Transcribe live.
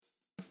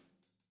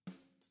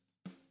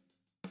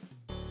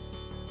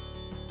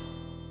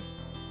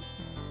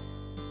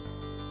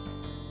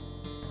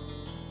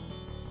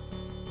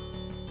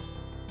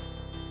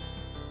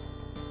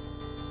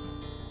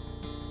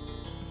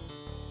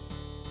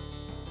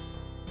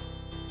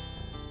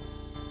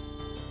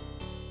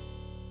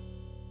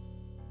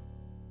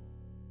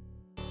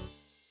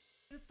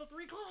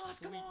three claws.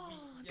 Come on.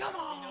 Come Come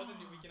on. on.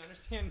 We can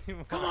understand.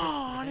 Come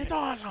on. It's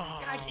awesome.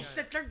 Guys, it's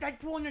the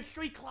Deadpool in the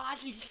street claws.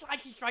 He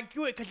slices right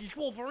through it because he's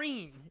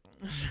Wolverine.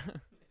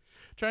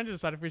 Trying to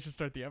decide if we should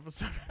start the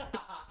episode.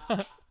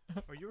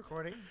 Are you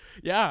recording?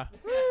 Yeah.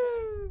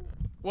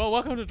 Well,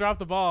 welcome to Drop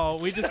the Ball.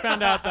 We just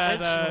found out that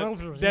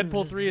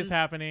Deadpool 3 is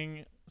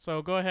happening,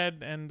 so go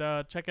ahead and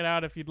check it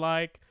out if you'd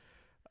like.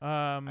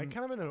 I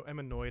kind of am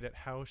annoyed at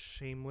how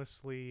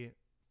shamelessly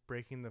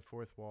breaking the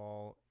fourth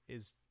wall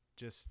is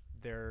just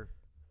their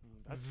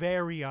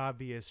very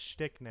obvious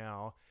shtick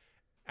now.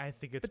 I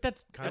think it's But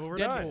that's kind of Deadpool.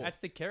 overdone. That's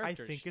the I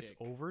character. think it's shtick.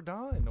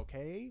 overdone.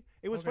 Okay,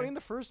 it was Okay. funny in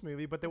the first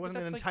movie, but there wasn't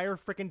an that's like- entire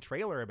freaking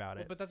trailer about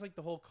Well, it. but that's like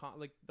the whole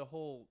the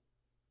whole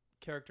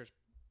character's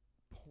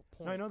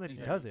point. No, I know that he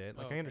Exactly. does it.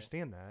 Like Oh, I okay.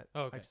 understand that.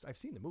 Oh, okay. I've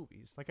seen the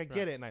movies. Like I Right.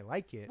 get it and I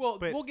like it. Well,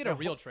 but we'll get a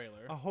real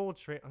trailer. a whole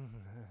trailer.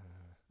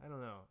 I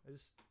don't know. I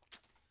just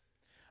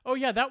Oh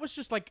yeah, that was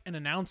just like an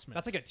announcement.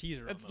 That's like a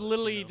teaser. It's almost, you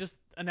literally know? just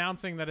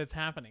announcing that it's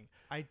happening.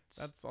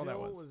 That's all that still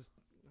was.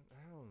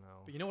 I don't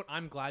know. But you know what?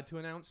 I'm glad to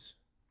announce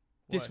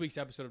this What? week's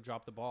episode of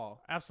Drop the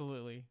Ball.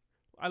 Absolutely.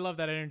 I love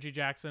that energy,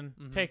 Jackson.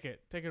 Mhm. Take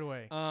it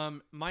away.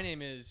 My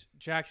name is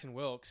Jackson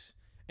Wilkes,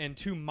 and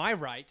to my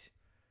right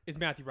is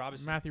Matthew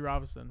Robinson. Matthew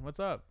Robinson, what's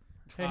up?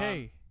 Hey,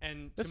 hey.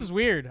 And This to, is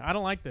weird. I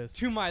don't like this.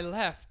 to my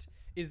left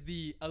is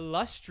the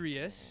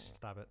illustrious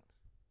Stop it.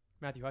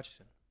 Matthew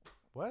Hutchison.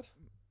 What?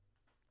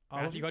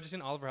 Matthew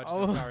Hutchison, Oliver Hutchison.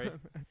 All of- Sorry.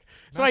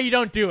 That's why you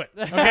don't do it.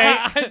 Okay.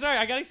 I'm sorry.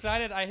 I got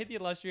excited. I hit the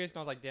illustrious, and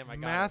I was like, "Damn, I got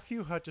it."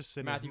 Matthew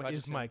Hutchison, Matthew is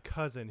Hutchison. my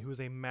cousin who is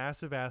a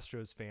massive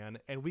Astros fan,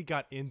 and we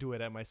got into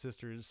it at my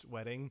sister's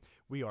wedding.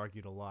 We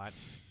argued a lot,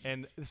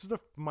 and this was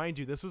mind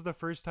you, this was the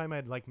first time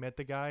I'd like met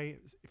the guy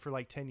for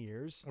like 10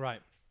 years,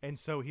 Right. and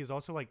so he's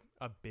also like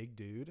a big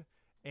dude,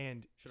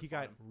 and Should've he fought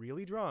got him.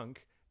 really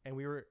drunk, and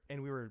we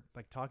were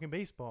like talking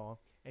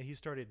baseball, and he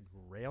started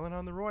railing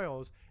on the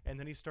Royals, and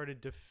then he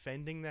started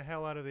defending the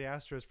hell out of the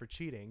Astros for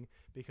cheating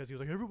because he was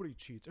like, everybody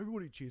cheats,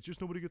 just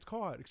nobody gets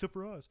caught except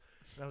for us.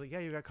 And I was like, yeah,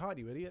 you got caught,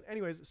 you idiot.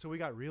 Anyways, so we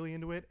got really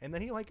into it, and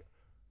then he like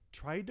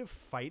tried to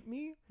fight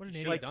me, What an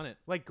Should've idiot. done it.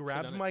 like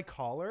grabbed done it. my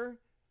collar,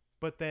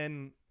 but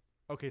then,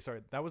 okay,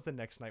 sorry, that was the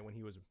next night when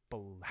he was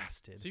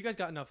blasted. So you guys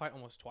got in a fight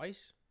almost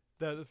twice.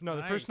 The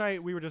Nice. first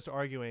night we were just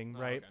arguing,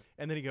 Oh, right? okay.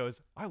 And then he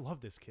goes, I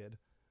love this kid.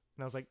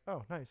 And I was like,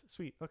 oh, nice,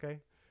 sweet,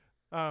 okay.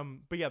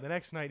 But yeah, the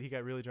next night he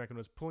got really drunk and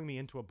was pulling me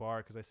into a bar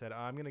because I said,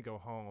 I'm going to go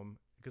home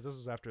because this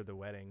was after the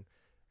wedding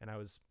and I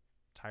was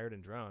tired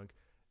and drunk.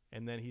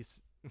 And then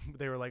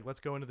they were like, let's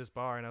go into this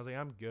bar. And I was like,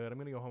 I'm good. I'm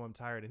going to go home. I'm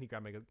tired. And he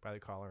grabbed me by the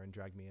collar and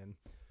dragged me in.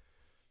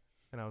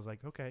 And I was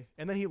like, okay.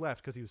 And then he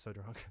left because he was so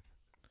drunk.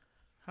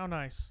 How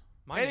nice.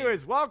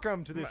 Anyways,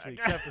 welcome to this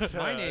week's episode.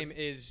 my name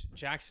is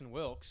Jackson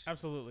Wilkes.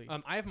 Absolutely.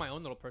 I have my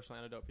own little personal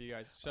anecdote for you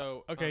guys.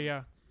 So Okay,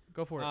 yeah.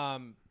 Go for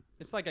it.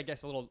 It's like I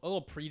guess a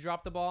little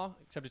pre-drop the ball,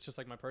 except it's just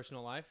like my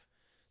personal life.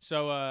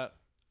 So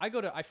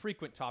I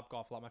frequent Top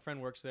Golf a lot. My friend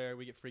works there.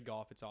 We get free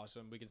golf. It's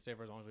awesome. We can stay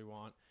for as long as we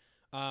want.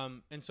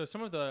 And so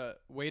some of the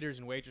waiters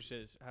and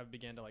waitresses have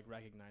began to like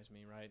recognize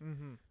me, right?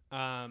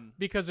 Mm-hmm.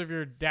 Because of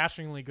your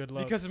dashingly good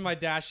looks. Because of my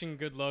dashing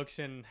good looks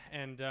and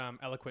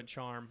eloquent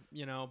charm,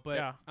 you know.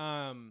 But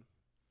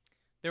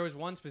there was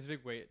one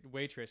specific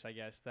waitress, I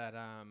guess, that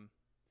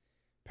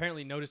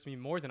apparently noticed me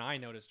more than I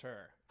noticed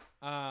her.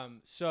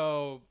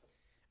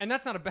 And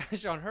that's not a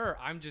bash on her.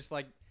 I'm just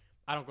like,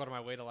 I don't go to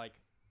my way to like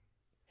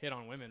hit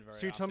on women very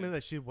So you're telling me often.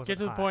 that she wasn't Get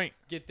to the hot. point.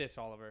 Get this,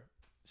 Oliver.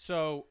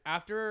 So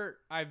after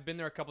I've been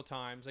there a couple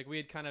times, like we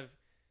had kind of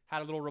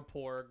had a little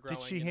rapport growing.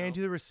 Did she hand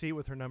you the receipt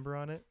with her number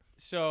on it?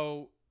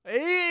 So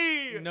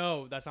Hey!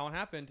 no, that's not what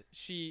happened.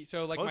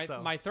 So like close,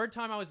 though. my third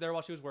time I was there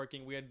while she was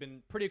working, we had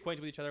been pretty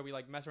acquainted with each other. We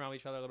like mess around with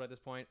each other a little bit at this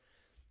point.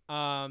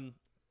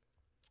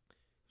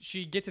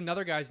 She gets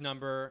another guy's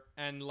number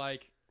and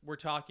like we're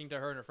talking to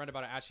her and her friend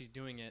about it as she's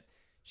doing it.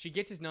 She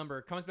gets his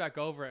number, comes back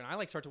over, and I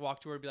like start to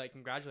walk to her and be like,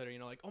 congratulate her, you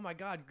know, like, oh my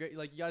God, great,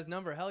 like you got his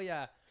number, hell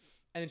yeah.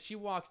 And then she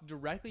walks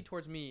directly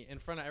towards me in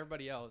front of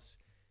everybody else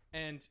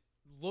and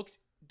looks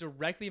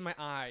directly in my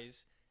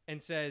eyes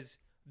and says,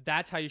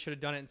 that's how you should have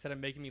done it instead of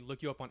making me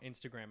look you up on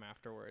Instagram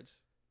afterwards.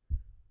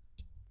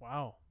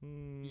 Wow.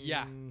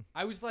 Yeah.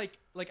 I was like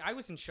I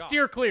was in shock.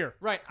 Steer clear.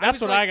 Right. That's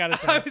was what like- I gotta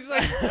say. I was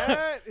like,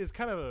 That is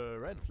kind of a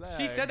red flag.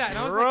 She said that, and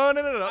I was like-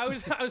 running it up.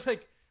 I was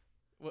like,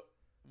 what?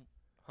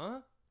 Huh?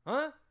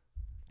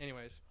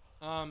 Anyways,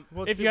 Well,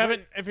 If you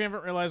haven't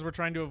realized, we're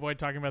trying to avoid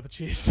talking about the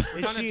Chiefs. is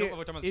We're she? talking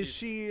about the Is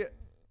she?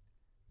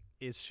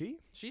 Is she?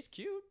 she's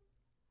cute.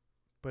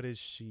 But is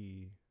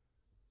she?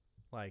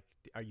 Like,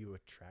 are you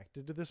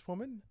attracted to this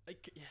woman?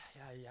 Like,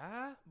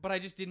 yeah. But I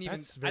just didn't even.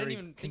 That's I very didn't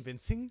even think.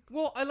 convincing.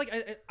 Well,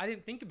 I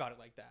didn't think about it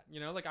like that.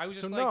 You know, like I was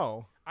just So like,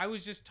 no. I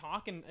was just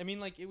talking. I mean,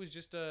 like it was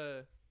just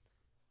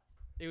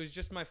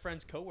my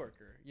friend's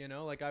coworker. You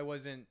know, like it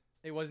wasn't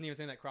even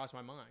something that crossed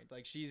my mind.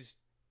 Like she's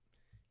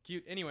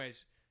cute.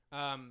 Anyways,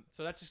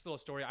 so that's just a little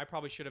story. I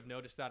probably should have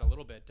noticed that a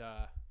little bit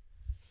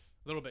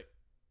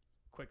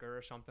quicker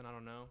or something. I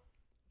don't know,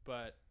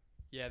 but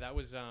yeah, that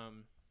was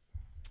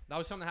That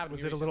was something that happened.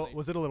 Was to me it a little? recently.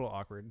 Was it a little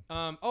awkward?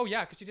 Oh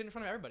yeah, because she did it in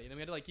front of everybody, and then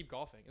we had to like keep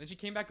golfing. And then she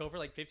came back over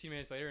like 15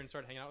 minutes later and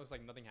started hanging out. It was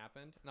like nothing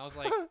happened, and I was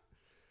like,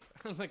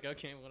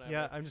 okay, whatever.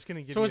 Yeah, I'm just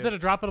gonna give. So you is it a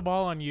drop of the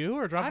ball on you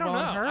or a drop I of the don't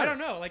ball on her? know. I don't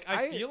know. Like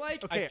I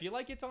okay. feel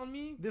like it's on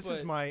me. This is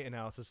but- my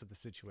analysis of the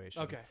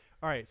situation. okay.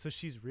 All right. So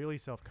she's really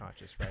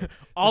self-conscious, right?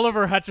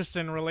 Oliver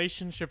Hutchison,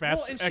 relationship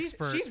Well, and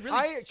expert. she's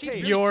really okay.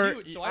 really You're-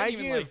 cute. So I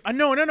didn't even give- like.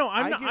 No.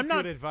 I I'm not. give I'm not.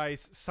 good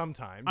advice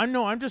sometimes.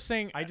 I'm just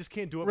saying. I just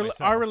can't do it Rel-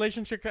 myself. our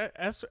relationship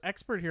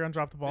expert here on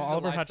Drop the Ball, This is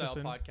Oliver a lifestyle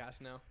Hutchison.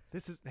 podcast now.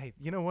 This is hey,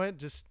 you know what?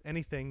 Just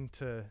anything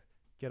to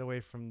get away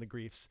from the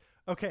griefs.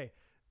 Okay.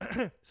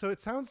 So it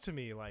sounds to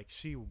me like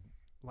she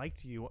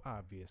liked you,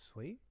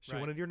 obviously. She Right.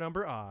 wanted your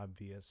number,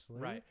 obviously.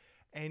 Right.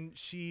 And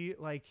she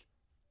like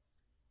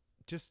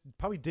just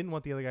probably didn't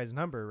want the other guy's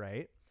number,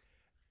 right?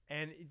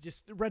 And it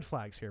just red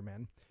flags here,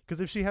 man. Because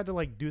if she had to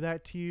like do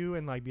that to you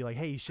and like be like,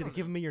 "Hey, you should have don't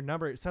given me your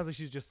number," it sounds like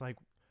she's just like,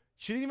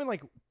 she didn't even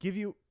like give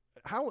you.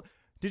 How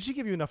did she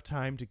give you enough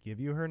time to give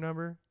you her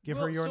number? Give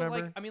her Well, your so,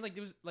 number? Like, I mean,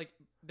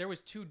 there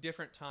was 2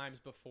 different times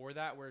before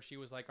that where she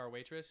was like our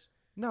waitress.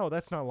 No,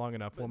 that's not long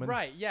enough, But, woman.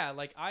 right? Yeah.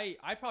 Like I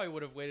probably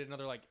would have waited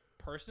another like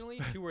personally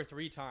 2 or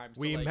 3 times.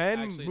 We to, like, men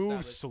actually move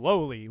establish-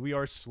 slowly. We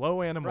are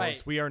slow animals.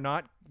 Right. We are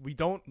not. We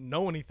don't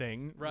know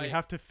anything. We Right.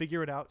 have to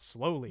figure it out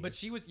slowly. But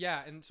she was,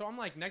 yeah, and so I'm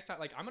like, next time,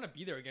 like, I'm gonna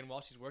be there again while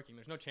she's working.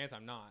 There's no chance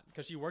I'm not,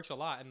 because she works a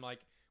lot, and like,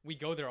 we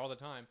go there all the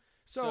time.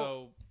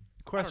 So,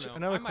 question. I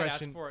don't know. Another I might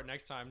question. ask for it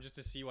next time just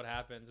to see what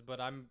happens. But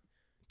I'm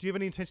Do you have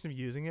any intention of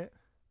using it?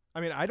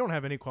 I mean, I don't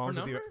have any qualms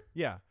with you. number?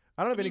 Yeah,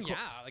 I don't have I any. mean,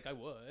 yeah, like I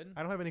would.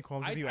 I don't have any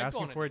qualms with I'd- you I'd go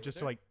asking on a for it date just with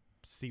to her. like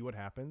see what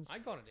happens.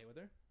 I'd go on a date with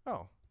her.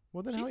 Oh,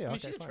 well then She's, hell yeah. I mean,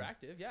 okay, she's fine.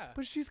 attractive, yeah.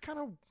 But she's kind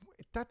of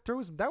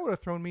that would have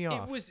thrown me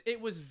off. It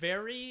was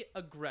very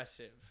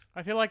aggressive.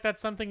 I feel like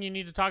that's something you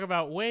need to talk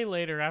about way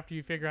later after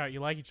you figure out you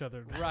like each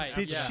other. Right.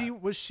 Did yeah.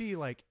 was she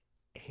like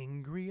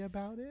angry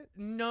about it?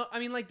 No, I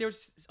mean, like,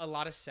 there's a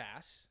lot of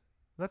sass.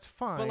 That's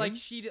fine. But like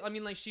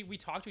we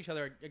talked to each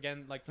other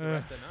again like for the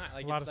rest of the night.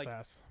 Like a lot it's of like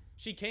sass.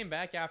 she came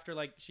back after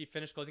like she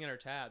finished closing out her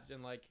tabs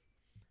and like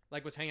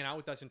was hanging out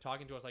with us and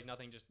talking to us like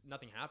nothing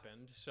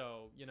happened.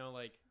 So, you know,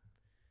 like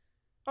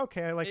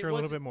okay, I like it her a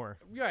little wasn't- bit more.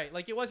 right,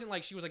 like it wasn't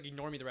like she was like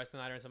ignoring me the rest of the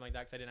night or something like that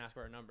because I didn't ask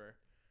for her number.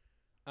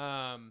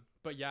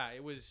 But yeah,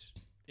 it was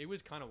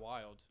kind of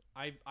wild.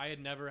 I had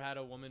never had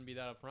a woman be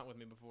that upfront with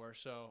me before,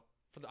 so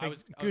I Hey,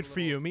 was good a for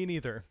little- you. Me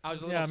neither. I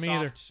was a Yeah, little me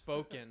either. soft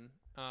spoken.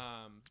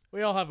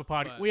 We all have a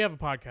But- We have a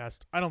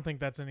podcast. I don't think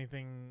that's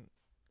anything.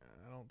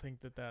 I don't think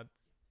that's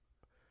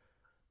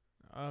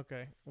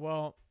okay.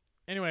 Well,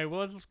 anyway,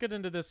 let's get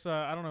into this.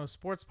 I don't know,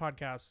 sports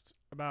podcast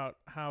about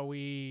how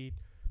we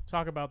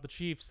talk about the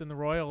Chiefs and the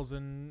Royals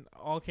and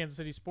all Kansas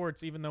City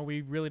sports, even though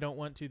we really don't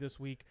want to this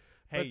week.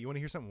 Hey, But- you want to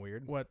hear something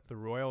weird? What? The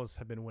Royals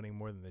have been winning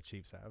more than the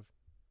Chiefs have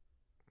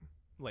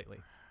lately.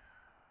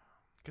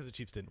 Because the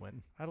Chiefs didn't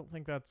win. I don't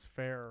think that's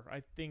fair.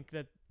 I think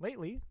that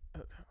Lately.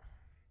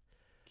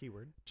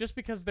 Keyword. just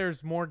because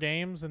there's more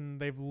games and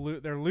they're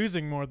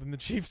losing more than the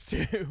Chiefs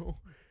do.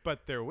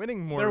 But they're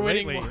winning more They're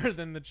winning lately. more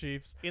than the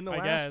Chiefs. In the I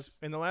last guess.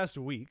 in the last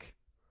week,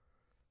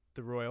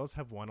 the Royals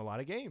have won a lot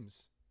of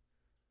games.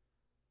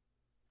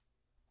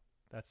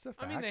 That's a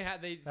fact. I mean, they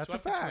That's a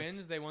swept the fact.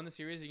 Twins. They won the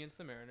series against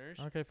the Mariners.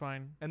 Okay,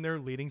 fine. And they're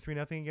leading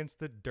 3-0 against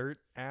the dirt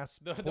ass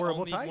The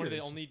horrible only, Tigers. one of the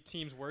only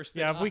teams worse than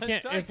Yeah, if we us,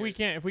 can't Tigers.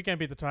 if we can't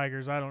beat the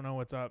Tigers, I don't know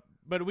what's up.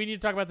 But we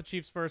need to talk about the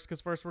Chiefs first, because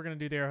first we're gonna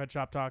do the Arrowhead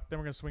Chop Talk, then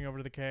we're gonna swing over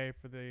to the K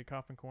for the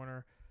Coffin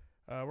Corner.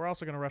 We're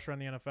also gonna rush around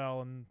the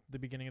NFL in the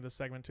beginning of this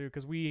segment too,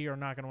 because we are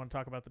not gonna want to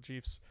talk about the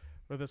Chiefs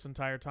for this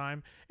entire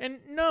time. And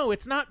no,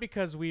 it's not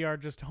because we are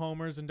just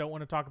homers and don't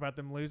want to talk about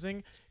them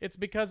losing. It's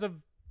because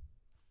of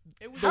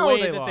It was, the How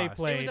way they that they lost.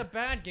 played. it was a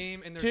bad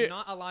game, and there's To-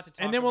 not a lot to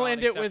talk and then we'll about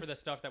end it except with- for the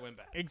stuff that went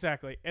bad.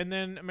 Exactly. And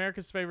then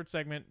America's favorite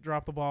segment,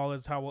 Drop the Ball,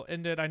 is how we'll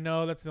end it. I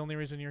know that's the only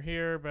reason you're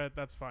here, but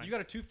that's fine. You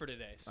got a 2 for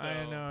today. So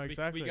I know,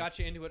 exactly. We got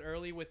you into it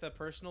early with a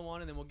personal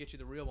one, and then we'll get you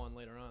the real one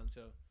later on.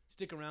 So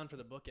stick around for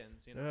the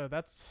bookends. You know,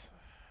 that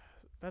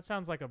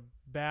sounds like a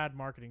bad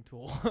marketing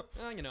tool.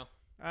 You know.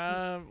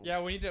 um,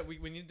 Yeah, we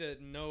need to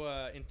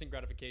know instant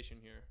gratification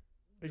here.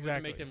 We need to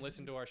exactly. make them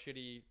listen to our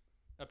shitty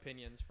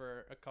opinions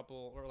for a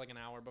couple or like an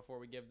hour before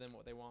we give them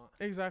what they want.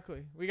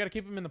 Exactly. We got to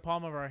keep them in the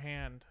palm of our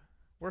hand.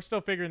 We're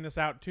still figuring this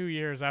out 2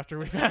 years after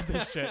we've had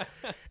this shit.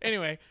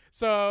 Anyway,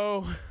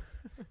 so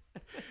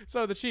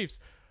the Chiefs.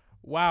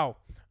 Wow.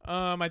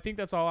 I think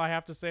that's all I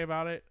have to say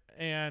about it.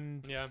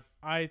 And Yeah.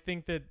 I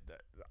think that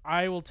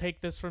I will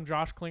take this from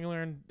Josh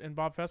Klingler and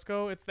Bob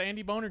Fesco. It's the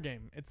Andy Boner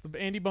game. It's the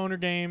Andy Boner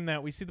game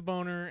that we see the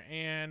boner,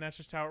 and that's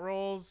just how it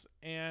rolls.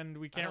 And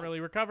we can't don't- really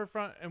recover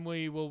from, and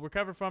we will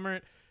recover from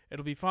it.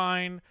 It'll be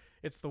fine.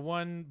 It's the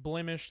one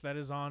blemish that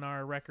is on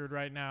our record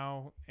right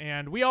now,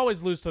 and we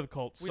always lose to the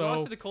Colts. We so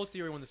lost to the Colts the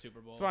year we won the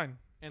Super Bowl. it's fine.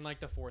 In like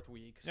the 4th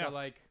week. So Yeah.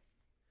 like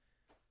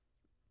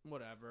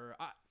whatever.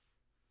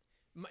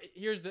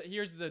 Here's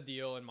the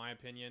deal in my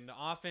opinion. The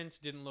offense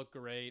didn't look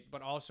great,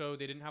 but also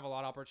they didn't have a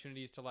lot of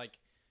opportunities to like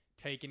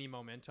take any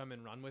momentum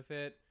and run with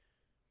it.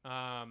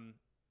 And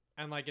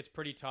like it's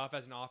pretty tough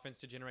as an offense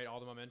to generate all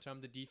the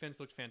momentum. The defense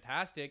looked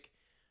fantastic,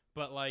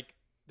 but like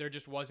there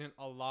just wasn't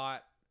a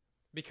lot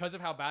because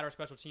of how bad our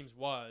special teams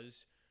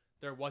was.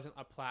 There wasn't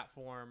a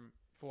platform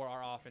for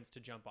our offense to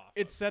jump off.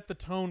 It set the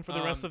tone for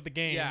the rest of the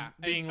game, yeah,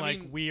 being I like,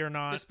 mean, we are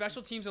not. The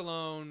special teams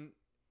alone,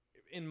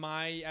 in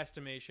my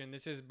estimation,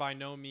 this is by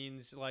no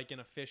means like an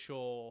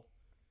official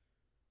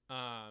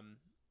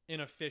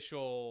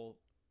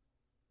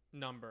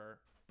number,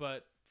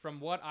 but from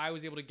what I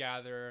was able to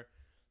gather,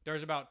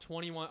 there's about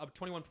 21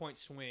 point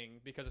swing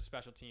because of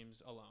special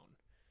teams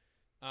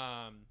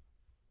alone.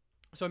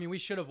 So I mean, we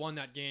should have won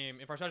that game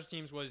if our special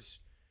teams was.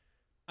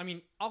 I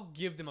mean, I'll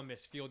give them a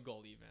missed field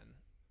goal even.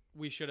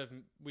 We should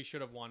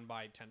have won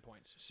by 10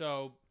 points.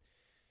 So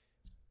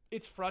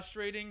it's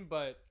frustrating,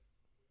 but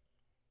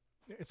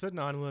it's a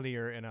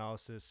nonlinear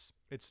analysis.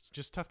 It's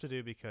just tough to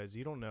do because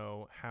you don't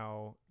know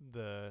how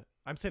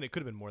I'm saying it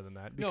could have been more than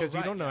that because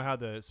you don't know how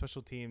the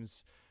special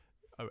teams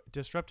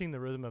disrupting the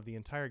rhythm of the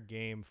entire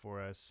game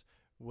for us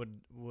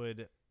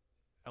would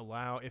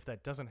allow, if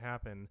that doesn't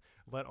happen,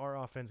 let our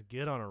offense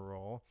get on a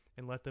roll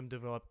and let them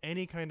develop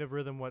any kind of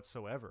rhythm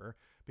whatsoever,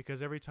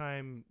 because every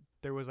time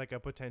there was like a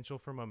potential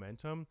for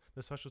momentum,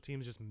 the special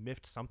teams just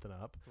miffed something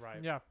up.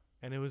 right. Yeah.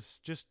 And it was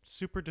just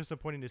super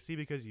disappointing to see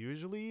because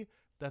usually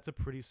that's a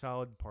pretty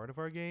solid part of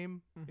our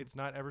game. Mhm. It's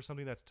not ever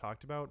something that's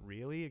talked about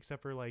really,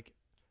 except for like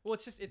Well,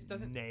 it's just it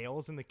doesn't.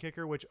 nails in the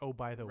kicker, which, oh,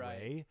 by the Right.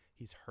 way,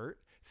 he's hurt.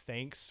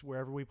 Thanks,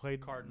 wherever we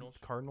played.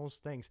 Cardinals.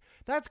 Thanks.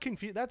 That's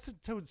That's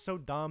so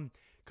dumb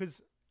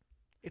because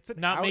it's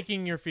Not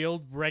making your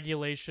field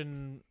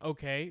regulation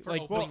okay, For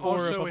like opening- before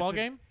also a football it's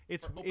game.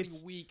 It's For opening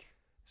it's week.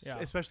 Yeah.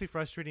 especially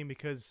frustrating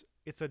because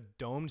it's a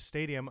domed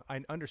stadium.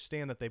 I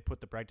understand that they put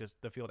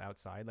the field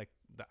outside. Like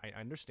I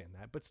understand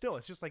that, but still,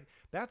 it's just like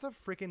that's a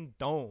freaking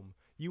dome.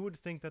 You would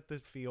think that the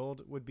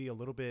field would be a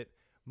little bit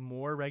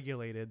more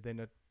regulated than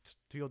a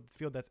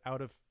field that's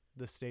out of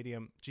the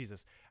stadium.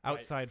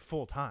 Outside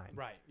full time.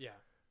 Right. Yeah.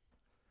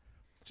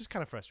 Just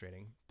kind of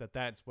frustrating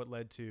that's what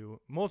led to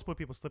multiple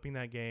people slipping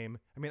that game.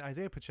 I mean,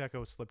 Isaiah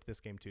Pacheco slipped this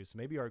game too, so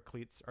maybe our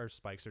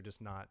spikes are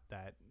just not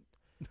that.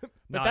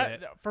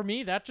 But for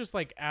me, that just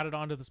like added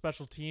on to the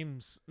special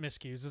teams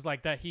miscues. Is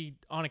like that he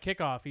on a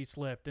kickoff he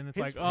slipped, and it's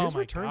his like, oh my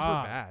returns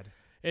god, were bad.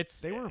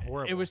 they were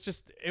horrible. It was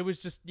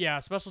just yeah.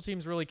 Special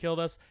teams really killed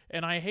us,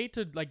 and I hate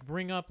to like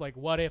bring up like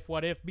what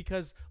if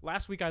because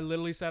last week I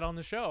literally said on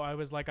the show I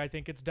was like, I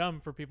think it's dumb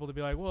for people to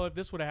be like, well, if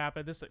this would have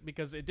happened,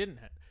 because it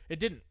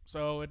didn't,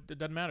 so it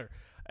doesn't matter.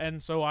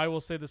 And so I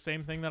will say the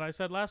same thing that I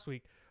said last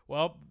week.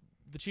 Well,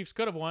 the Chiefs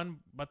could have won,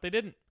 but they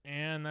didn't,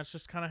 and that's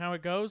just kind of how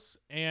it goes,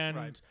 and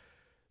Right.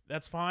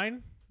 that's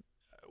fine.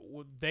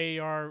 They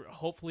are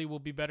hopefully will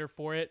be better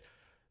for it.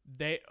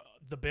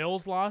 The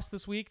Bills lost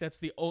this week.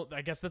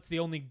 I guess that's the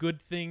only good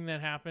thing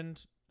that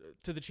happened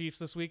to the Chiefs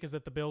this week is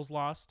that the Bills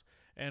lost,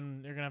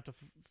 and they're gonna have to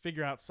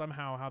figure out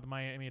somehow how the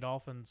Miami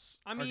Dolphins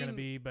are gonna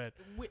be. But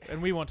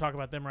and we won't talk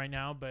about them right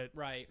now. But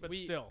Right. But we,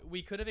 still.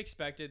 we could have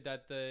expected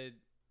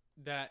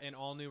that an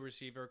all new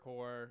receiver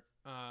core,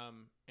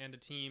 and a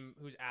team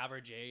whose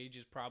average age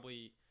is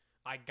probably,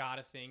 I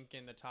gotta think,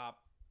 in the top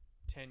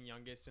 10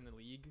 youngest in the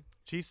league.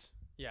 Chiefs.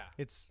 Yeah.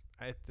 It's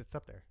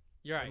up there.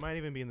 You're right. It might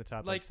even be in the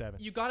top like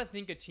 7. you gotta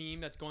think a team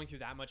that's going through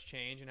that much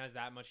change and has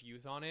that much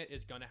youth on it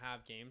is gonna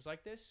have games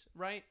like this,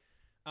 right?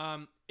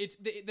 It's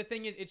the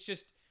thing is, it's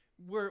just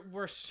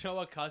we're so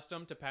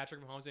accustomed to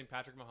Patrick Mahomes being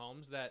Patrick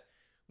Mahomes that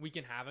we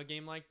can have a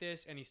game like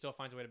this and he still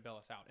finds a way to bail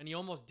us out, and he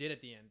almost did at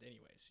the end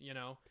anyways, you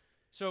know.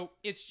 So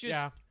it's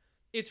just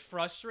it's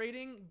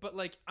frustrating, but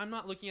like I'm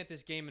not looking at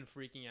this game and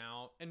freaking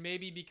out, and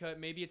maybe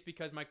it's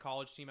because my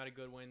college team had a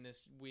good win this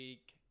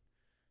week.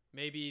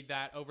 Maybe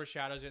that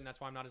overshadows it, and that's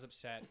why I'm not as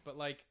upset. But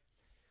like,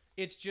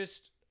 it's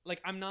just like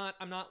I'm not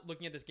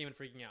looking at this game and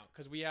freaking out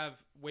because we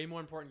have way more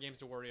important games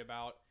to worry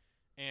about,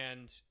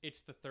 and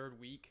it's the third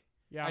week.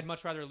 yeah, I'd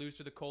much rather lose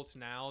to the Colts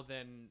now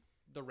than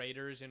the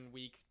Raiders in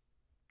week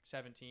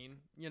 17.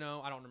 You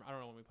know, I don't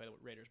know when we play the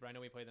Raiders, but I know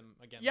we play them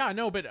again. yeah, next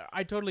no, season. but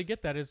I totally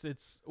get that.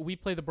 It's we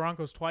play the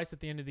Broncos twice at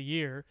the end of the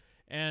year,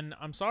 and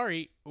I'm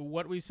sorry,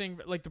 what we've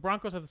seen, like the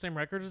Broncos have the same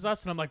record as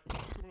us, and I'm like,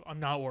 I'm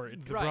not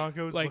worried. The Right.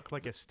 Broncos Like, look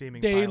like a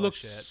steaming They pile look of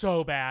shit.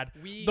 so bad.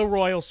 The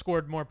Royals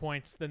scored more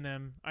points than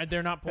them.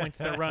 They're not points,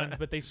 they're runs,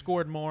 but they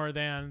scored more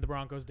than the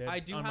Broncos did. I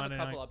do on have Monday a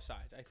couple night.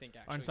 upsides, I think,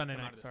 actually. On Sunday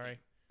coming out night, of this sorry.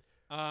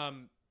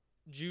 game.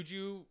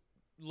 Juju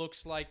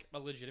looks like a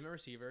legitimate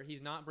receiver.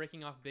 He's not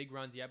breaking off big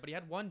runs yet, but he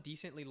had one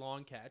decently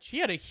long catch. He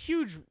had a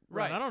huge run.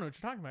 Right. I don't know what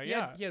you're talking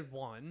about. He had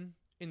one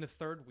in the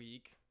third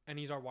week, and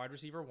he's our wide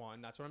receiver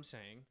 1. That's what I'm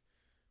saying.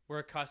 We're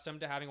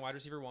accustomed to having a wide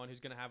receiver 1 who's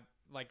going to have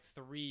like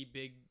 3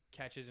 big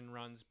catches and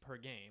runs per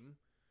game.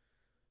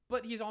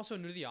 But he's also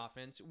new to the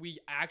offense. We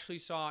actually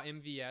saw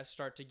MVS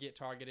start to get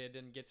targeted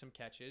and get some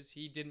catches.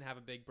 He didn't have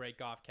a big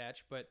break-off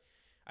catch, but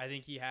I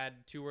think he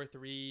had 2 or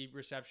 3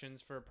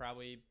 receptions for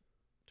probably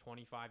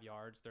 25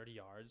 yards, 30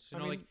 yards. You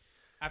know, like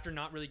after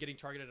not really getting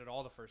targeted at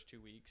all the first 2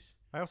 weeks.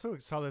 I also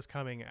saw this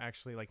coming,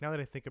 actually. Like, now that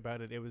I think about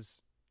it,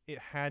 it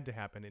had to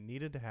happen. It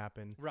needed to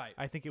happen. Right.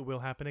 I think it will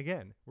happen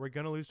again. We're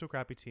going to lose to a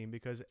crappy team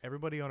because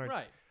everybody on our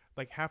Right.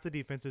 like half the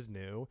defense is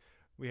new.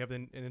 We have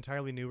an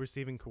entirely new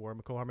receiving core.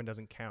 McCole Harmon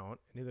doesn't count.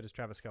 Neither does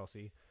Travis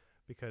Kelce,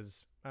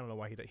 because I don't know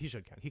why he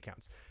should count. He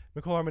counts.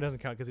 McCole Harmon doesn't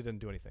count because he didn't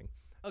do anything.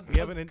 We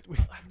have an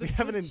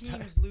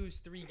teams lose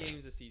 3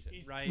 games a season,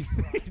 right?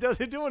 He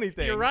doesn't do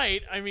anything. You're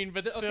right. I mean,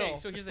 but still. Okay,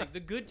 so here's the thing: the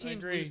good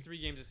teams agree. lose 3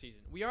 games a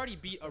season. We already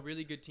beat a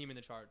really good team in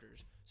the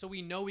Chargers, so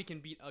we know we can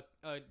beat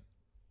a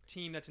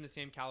team that's in the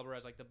same caliber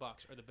as like the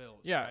Bucks or the Bills.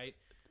 Yeah. Right.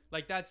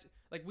 Like that's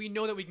like we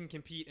know that we can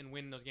compete and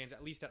win those games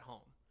at least at home.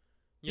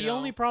 The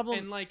only problem-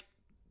 and like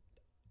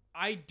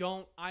I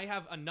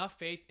have enough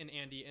faith in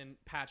Andy and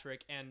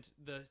Patrick and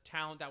the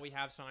talent that we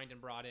have signed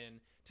and brought in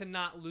to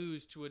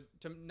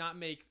not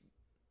make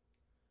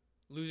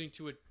losing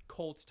to a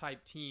Colts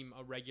type team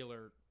a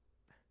regular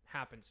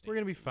happenstance. We're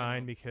gonna be you know?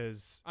 fine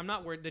because I'm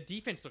not worried. The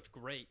defense looked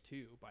great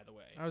too, by the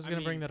way. I was going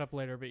to bring that up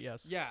later, but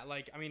yes. Yeah,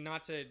 like I mean,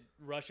 not to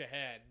rush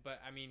ahead, but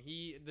I mean,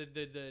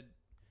 the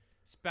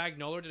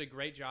Spagnuolo did a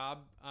great job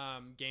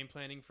game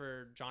planning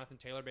for Jonathan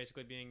Taylor,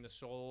 basically being the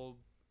sole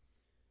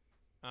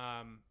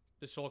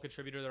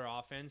contributor to their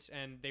offense,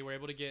 and they were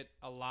able to get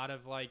a lot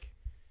of like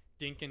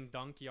dink and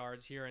dunk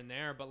yards here and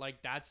there, but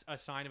like that's a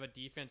sign of a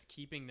defense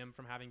keeping them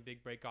from having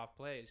big break-off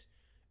plays.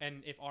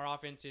 And if our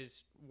offense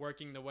is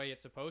working the way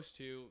it's supposed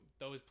to,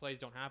 those plays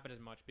don't happen as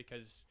much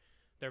because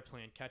they're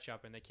playing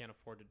catch-up and they can't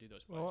afford to do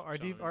those plays. well,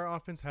 our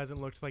offense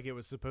hasn't looked like it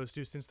was supposed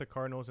to since the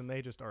Cardinals, and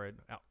they just are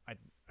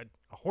a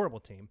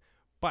horrible team.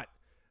 But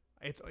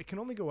it can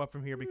only go up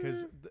from here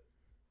because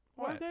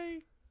Are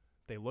they?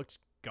 They looked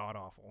god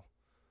awful.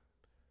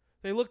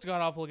 They looked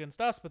god awful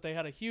against us, but they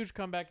had a huge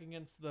comeback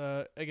against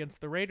the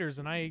Raiders,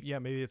 and Yeah,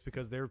 maybe it's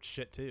because they're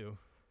shit too.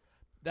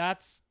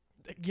 that's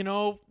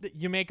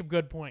you make a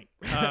good point.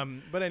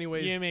 But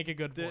anyways, You make a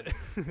good point.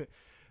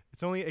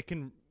 it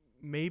can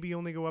maybe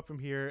only go up from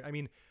here. I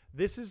mean,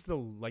 this is the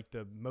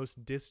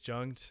most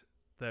disjunct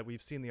that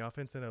we've seen the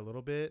offense in a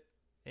little bit,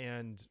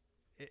 and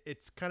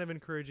it's kind of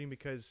encouraging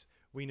because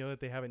we know that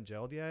they haven't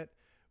gelled yet.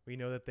 We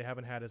know that they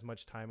haven't had as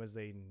much time as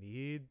they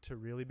need to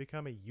really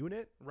become a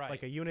unit. Right.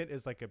 Like a unit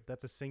is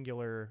that's a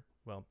singular.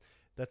 Well,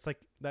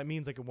 that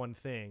means like a one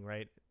thing,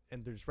 right?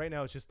 And right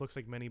now it just looks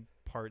like many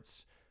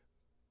parts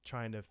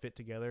trying to fit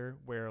together,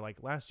 where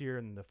like last year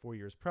and the 4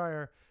 years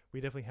prior, we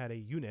definitely had a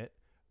unit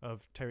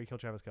of Tyreek Hill,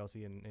 Travis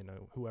Kelce, and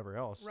whoever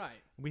else. Right.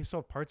 We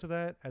still have parts of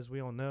that, as we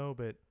all know,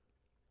 but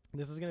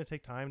this is going to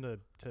take time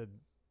to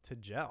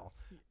gel,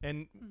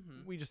 and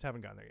we just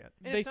haven't gotten there yet.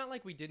 And it's not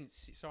like we didn't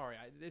see. It's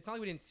not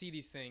like we didn't see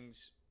these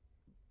things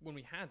when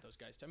we had those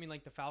guys. I mean,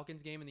 like the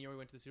Falcons game in the year we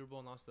went to the Super Bowl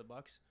and lost to the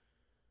Bucks.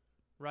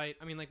 Right.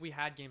 I mean, like we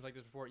had games like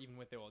this before, even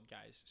with the old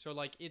guys. So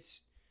like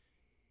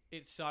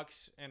it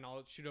sucks, and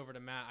I'll shoot over to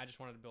Matt. I just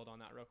wanted to build on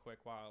that real quick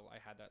while I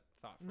had that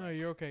thought. No, fresh.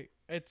 you're okay.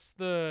 It's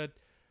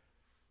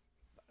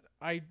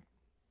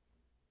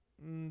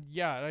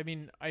yeah, I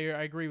mean, I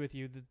agree with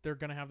you that they're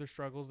going to have their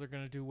struggles. They're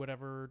going to do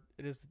whatever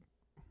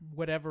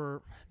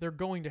they're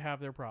going to have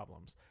their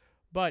problems.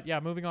 But yeah,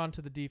 moving on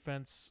to the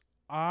defense,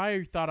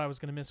 I thought I was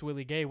going to miss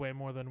Willie Gay way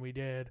more than we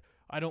did.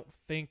 I don't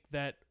think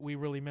that we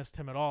really missed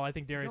him at all. I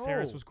think Darius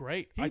Harris was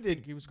great.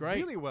 He was great.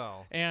 Really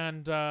well.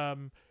 And I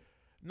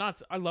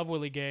love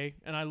Willie Gay,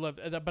 and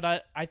but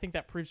I think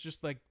that proves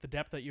just like the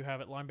depth that you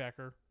have at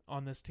linebacker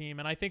on this team.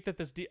 And I think that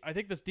this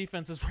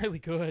defense is really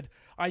good.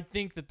 I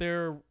think that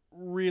they're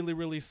really,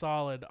 really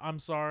solid. I'm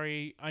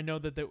sorry. I know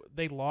that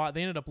they lost.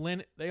 They ended up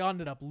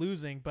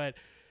losing, but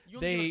you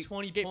only give up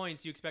 20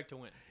 points. You expect to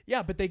win.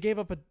 Yeah, but they gave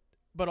up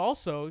but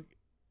also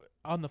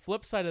on the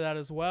flip side of that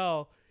as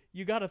well,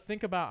 you got to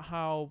think about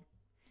how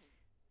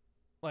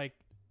like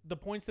the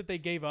points that they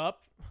gave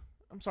up.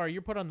 I'm sorry,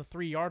 you're put on the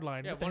 3-yard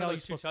line. Yeah, what the one hell of are you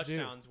those 2 supposed to do?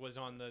 touchdowns was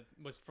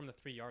from the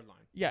 3-yard line.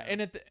 Yeah,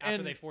 and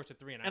after they forced a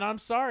 3 and out. And I'm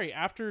sorry,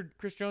 after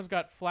Chris Jones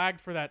got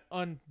flagged for that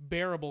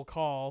unbearable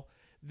call,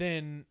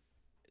 then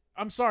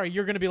I'm sorry,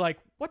 you're going to be like,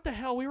 "What the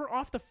hell? We were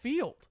off the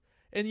field."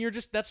 And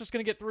that's just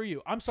going to get through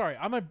you. I'm sorry.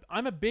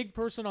 I'm a big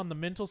person on the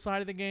mental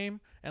side of the game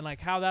and like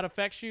how that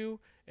affects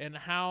you and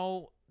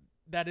how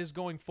that is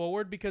going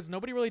forward, because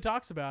nobody really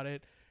talks about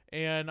it.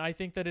 And I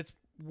think that it's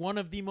one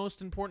of the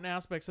most important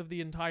aspects of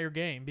the entire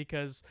game,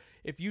 because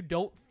if you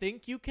don't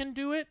think you can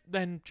do it,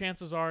 then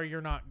chances are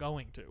you're not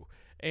going to.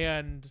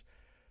 And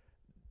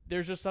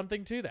there's just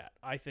something to that,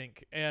 I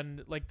think.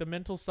 And like the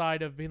mental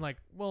side of being like,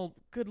 well,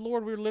 good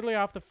Lord, we were literally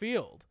off the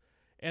field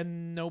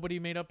and nobody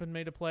made up and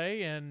made a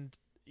play. And,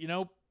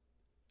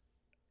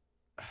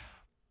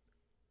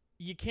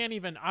 you can't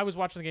even, I was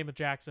watching the game with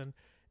Jackson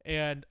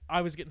and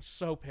I was getting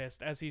so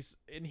pissed as he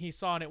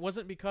saw, and it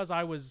wasn't because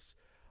I was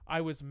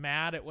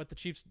mad at what the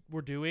Chiefs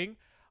were doing.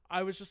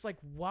 I was just like,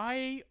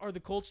 why are the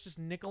Colts just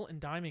nickel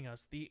and diming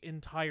us the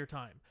entire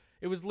time?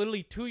 It was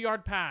literally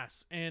 2-yard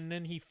pass, and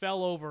then he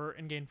fell over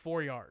and gained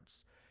 4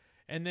 yards.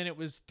 And then it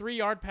was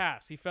 3-yard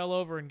pass. He fell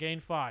over and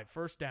gained 5,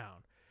 first down.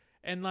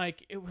 And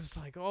like, it was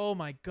like, oh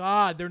my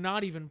God, they're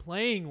not even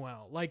playing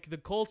well. Like the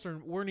Colts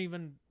weren't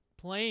even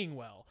playing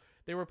well.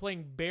 They were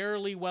playing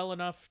barely well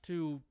enough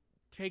to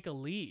take a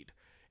lead.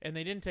 And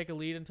they didn't take a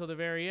lead until the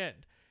very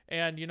end.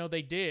 And,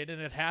 they did,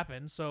 and it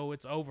happened, so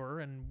it's over,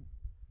 and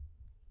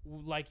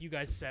like you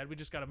guys said, we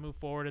just got to move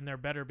forward, and they're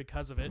better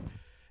because of it.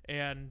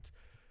 And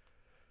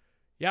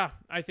yeah,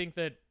 I think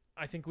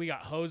we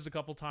got hosed a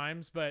couple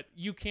times, but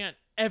you can't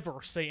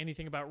ever say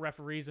anything about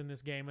referees in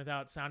this game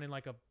without sounding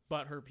like a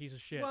butthurt piece of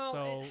shit. Well,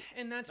 so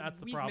and that's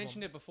the we've problem.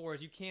 mentioned it before.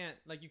 Is you can't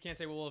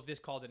say, well, if this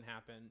call didn't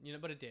happen,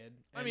 but it did.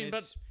 I mean,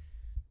 but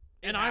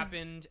it I've-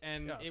 happened,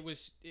 and yeah. it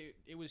was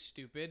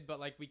stupid. But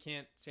like, we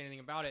can't say anything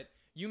about it.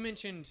 You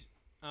mentioned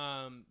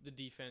the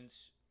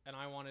defense, and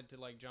I wanted to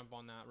like jump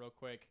on that real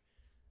quick,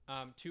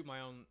 toot my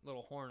own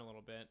little horn a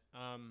little bit.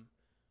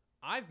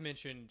 I've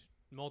mentioned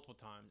multiple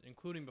times,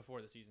 including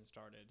before the season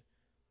started,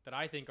 that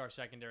I think our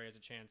secondary has a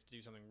chance to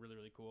do something really,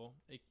 really cool,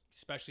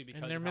 especially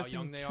because and they're of how missing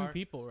young they two are.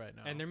 people right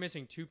now. And they're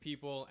missing 2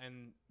 people,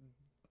 and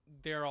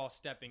they're all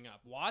stepping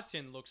up.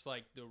 Watson looks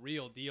like the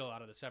real deal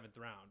out of the 7th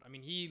round. I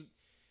mean, he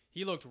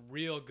looked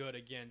real good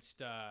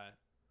against a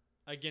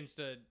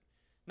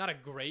not a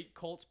great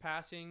Colts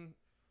passing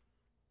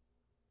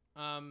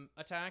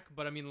attack,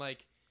 but I mean,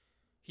 like,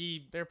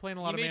 they're playing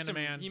a lot of man to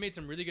man. He made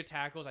some really good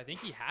tackles. I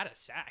think he had a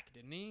sack,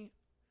 didn't he,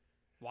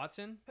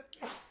 Watson?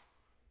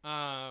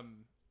 But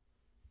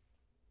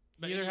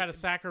He either had a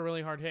sack or a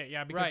really hard hit.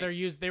 Yeah, because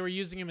Right. they were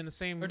using him in the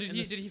same. or did in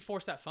he the did he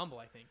force that fumble?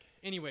 I think.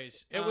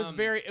 Anyways, It was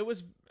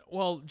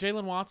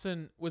Jalen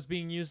Watson was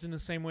being used in the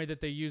same way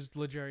that they used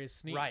L'Jarius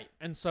Sneed. Right.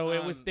 And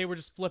so they were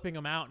just flipping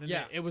him out, and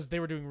Yeah. they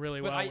were doing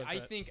really But well with I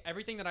it. think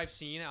everything that I've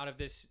seen out of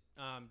this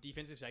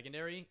defensive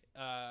secondary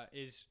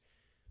is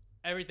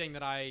everything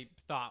that I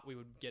thought we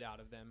would get out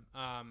of them.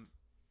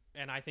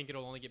 And I think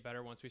it'll only get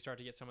better once we start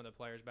to get some of the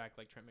players back,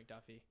 like Trent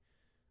McDuffie.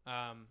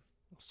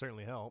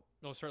 Certainly help.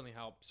 It'll certainly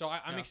help. So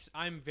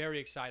I'm very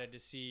excited to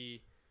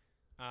see.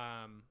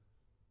 McDuffie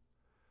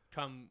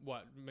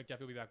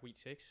will be back week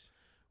 6,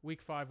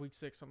 week 5, week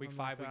 6, something week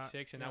like 5, week that.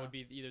 6, and that would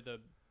be either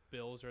the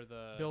Bills or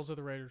the Bills or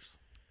the Raiders.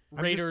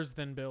 I'm Raiders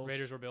then Bills.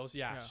 Raiders or Bills.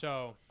 Yeah. Yeah.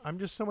 So I'm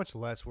just so much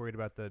less worried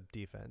about the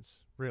defense.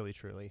 Really,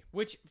 truly.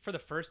 which for the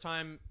first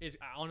time is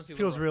honestly a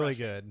Feels little really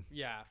refreshing. good.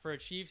 Yeah, for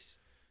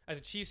as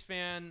a Chiefs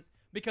fan,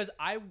 because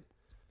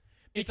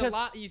it's Because- a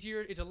lot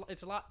easier. It's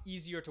a lot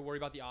easier to worry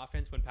about the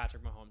offense when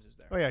Patrick Mahomes is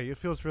there. Oh yeah, it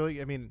feels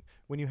really. I mean,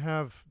 when you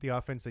have the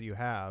offense that you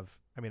have,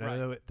 I mean, I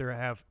know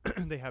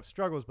they have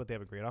struggles, but they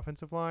have a great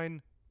offensive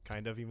line.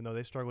 Kind of, even though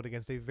they struggled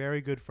against a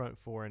very good front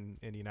four in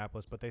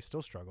Indianapolis, but they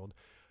still struggled.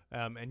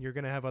 And you're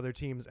going to have other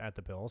teams at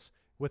the Bills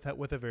with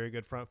a very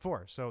good front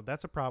four. So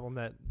that's a problem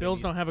that they Bills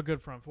need- don't have a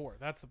good front four.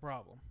 That's the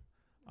problem.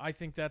 I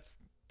think that's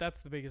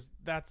the biggest.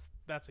 That's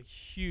a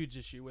huge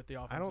issue with the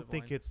offensive I don't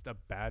think line. it's a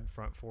bad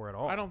front four at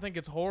all. I don't think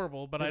it's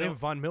horrible, but They I have don't.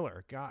 Von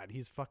Miller. God,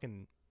 he's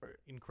fucking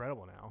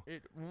incredible now.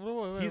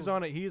 Wait, He's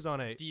on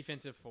a.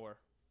 Defensive 4.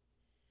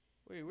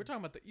 Wait, we're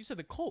talking about you said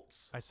the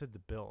Colts. I said the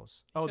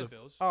Bills. He Oh, said the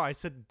Bills. Oh, I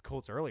said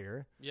Colts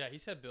earlier. Yeah, he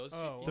said Bills.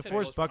 Oh. He The said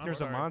Forrest Bills for Buckner's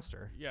a sure.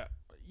 monster.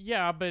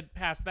 Yeah, but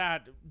past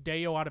that,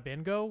 Dayo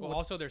Adebengo. Well,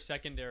 also their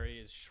secondary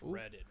is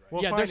shredded. Right.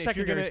 Well, Yeah, fine, their if you're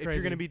secondary's gonna if you're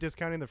crazy. gonna be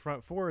discounting the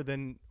front four,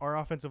 then our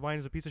offensive line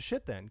is a piece of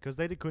shit then because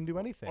couldn't do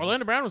anything.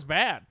 Orlando Brown was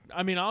bad.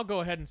 I mean, I'll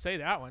go ahead and say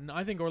that one.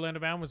 I think Orlando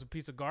Brown was a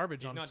piece of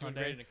garbage He's on not doing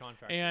Sunday. great in a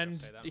contract.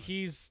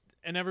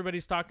 And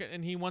everybody's talking,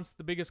 and he wants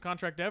the biggest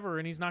contract ever,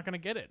 and he's not going to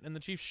get it. And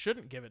the Chiefs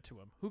shouldn't give it to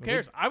him. Who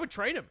cares? I would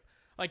trade him.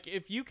 Like,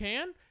 if you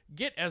can,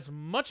 get as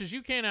much as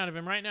you can out of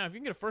him right now. If you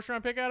can get a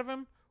first-round pick out of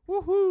him,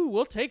 woohoo,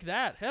 we'll take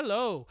that.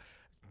 Hello.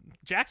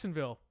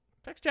 Jacksonville.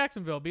 Text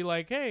Jacksonville. Be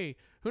like, hey,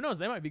 who knows?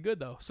 They might be good,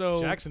 though.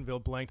 So Jacksonville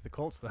blanked the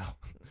Colts though.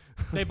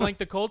 they blanked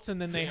the Colts,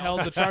 and then they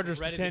held the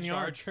Chargers to Reddit 10 the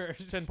yards.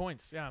 Chargers. 10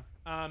 points, yeah.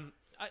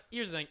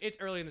 Here's the thing. It's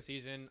early in the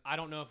season. I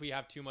don't know if we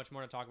have too much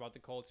more to talk about the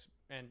Colts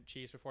and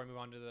Chiefs before we move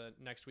on to the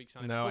next week's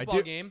Sunday No,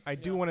 football game. I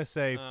do want to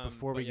say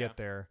before but we yeah. get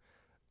there,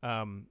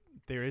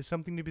 there is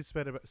something to be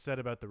said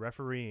about the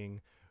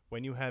refereeing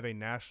when you have a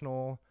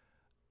national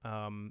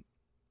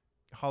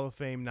Hall of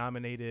Fame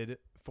nominated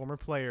former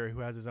player who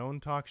has his own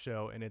talk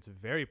show and it's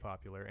very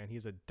popular and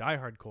he's a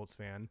diehard Colts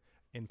fan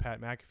in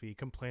Pat McAfee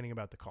complaining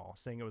about the call,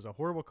 saying it was a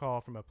horrible call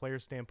from a player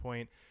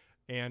standpoint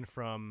and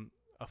from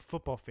a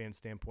football fan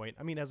standpoint.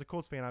 I mean, as a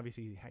Colts fan,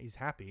 obviously he's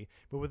happy,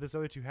 but with his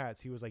other two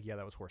hats, he was like, yeah,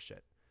 that was horseshit.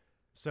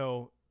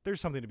 So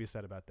there's something to be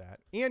said about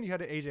that. And you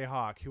had AJ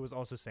Hawk, who was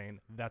also saying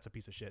that's a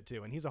piece of shit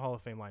too, and he's a Hall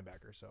of Fame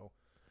linebacker. So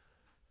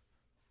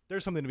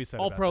there's something to be said.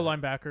 All about pro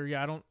that. linebacker.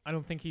 Yeah, I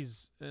don't think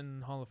he's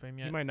in Hall of Fame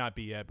yet. He might not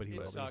be yet, but he It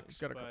will. sucks,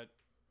 gotta but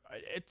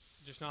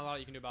It's there's not a lot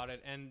you can do about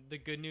it. And the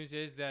good news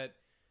is that,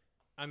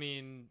 I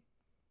mean,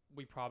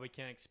 we probably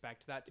can't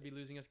expect that to be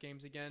losing us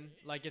games again.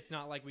 Like, it's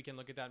not like we can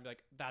look at that and be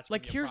like, that's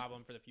Like, gonna be a here's-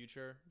 problem for the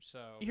future. So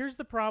Here's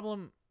the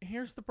problem.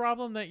 Here's the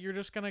problem that you're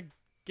just gonna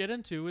get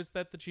into is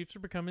that the Chiefs are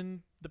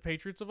becoming the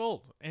Patriots of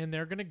old, and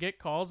they're gonna get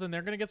calls, and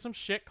they're gonna get some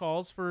shit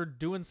calls for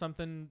doing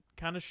something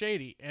kind of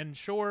shady. And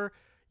sure,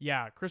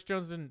 yeah, Chris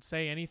Jones didn't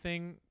say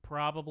anything,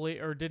 probably,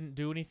 or didn't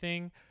do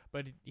anything,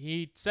 but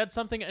he said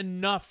something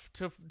enough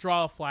to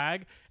draw a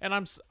flag. And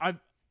I'm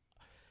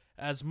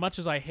as much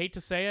as I hate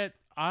to say it,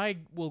 I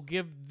will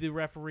give the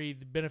referee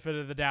the benefit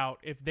of the doubt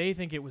if they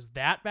think it was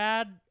that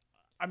bad.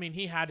 I mean,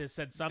 he had to have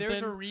said something.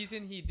 there's a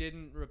reason he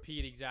didn't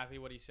repeat exactly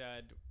what he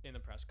said in the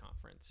press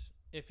conference.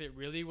 If it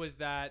really was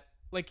that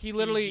Like he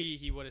literally. PG,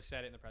 he would have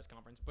said it in the press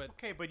conference. But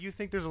Okay, but you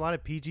think there's a lot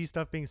of PG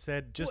stuff being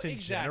said just well, in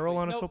exactly. general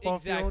on a No, football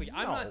exactly. field?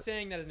 I'm No. not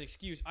saying that as an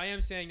excuse. I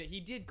am saying that he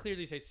did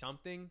clearly say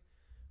something,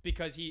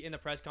 because he in the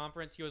press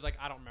conference he was like,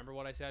 I don't remember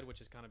what I said,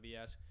 which is kind of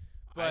BS.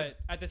 But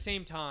at the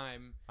same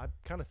time, I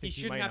kind of he think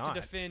he shouldn't might have not.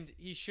 to defend.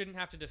 He shouldn't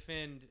have to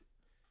defend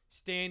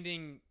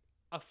standing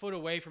a foot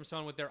away from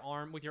someone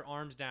with your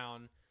arms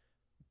down,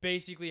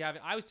 basically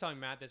having. I was telling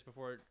Matt this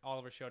before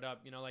Oliver showed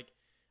up. You know, like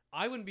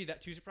I wouldn't be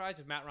that too surprised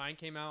if Matt Ryan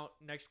came out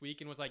next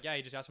week and was like, yeah,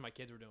 he just asked what my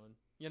kids were doing.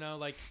 You know,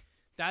 like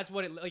that's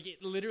what it like.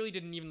 It literally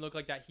didn't even look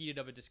like that heated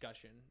of a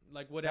discussion.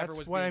 Like whatever That's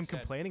was what being I'm said.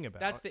 complaining about.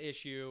 That's the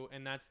issue,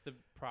 and that's the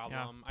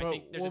problem. I but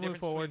think there's we'll a move difference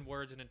forward. between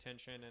words and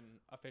intention, and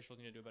officials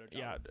need to do a better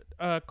job.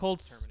 Yeah.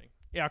 Colts. determining.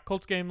 Yeah,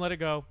 Colts game. Let it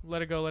go.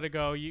 Let it go. Let it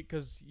go.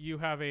 Because you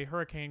have a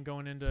hurricane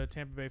going into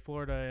Tampa Bay,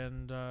 Florida,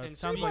 and And it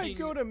So sounds we like might speaking-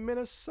 go to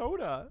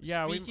Minnesota.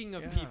 yeah. Speaking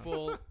of yeah.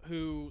 people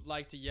who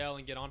like to yell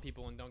and get on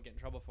people and don't get in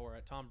trouble for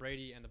it, Tom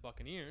Brady and the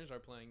Buccaneers are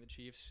playing the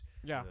Chiefs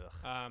Yeah.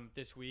 Ugh.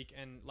 this week,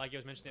 and like I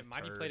was mentioning, it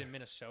might be Turd. played in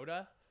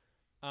Minnesota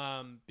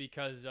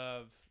because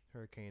of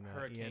Hurricane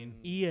Hurricane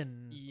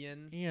Ian. Ian.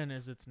 Ian Ian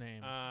is its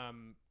name.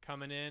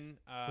 coming in.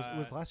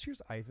 Was last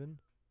year's Ivan?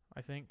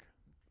 I think.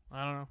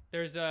 I don't know.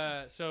 There's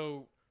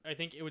so I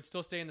think it would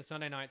still stay in the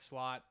Sunday night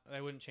slot.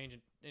 They wouldn't change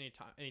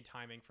any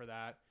timing for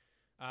that.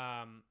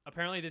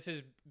 Apparently, this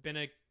has been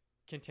a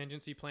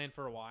contingency plan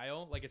for a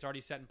while. Like it's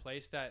already set in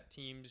place that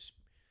teams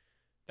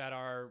that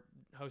are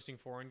hosting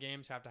foreign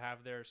games have to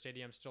have their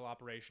stadium still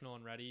operational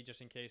and ready,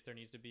 just in case there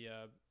needs to be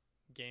a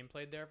game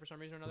played there for some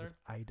reason or It another. was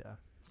Ida.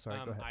 Sorry,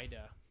 go ahead.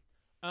 Ida.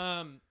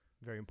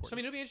 Very So I important.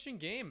 mean, it'll be an interesting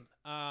game.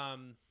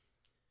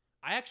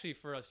 I actually,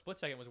 for a split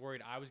second, was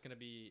worried I was going to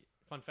be.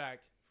 Fun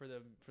fact for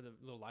the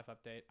little life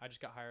update, I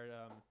just got hired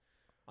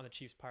on the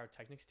Chiefs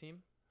pyrotechnics team.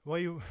 Well,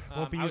 you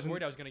won't be I was using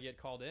worried I was going to get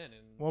called in,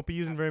 and won't be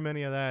using very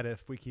many of that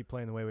if we keep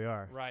playing the way we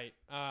are. right.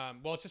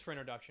 Well, it's just for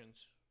introductions,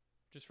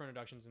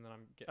 and then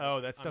I'm getting.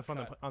 Oh, that stuff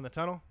cut. on the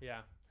tunnel.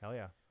 Yeah. Hell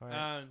yeah. All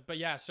right. But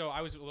yeah, so I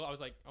was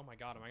like, oh my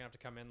god, am I gonna have to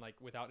come in like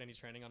without any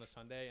training on a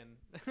Sunday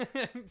and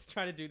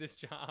try to do this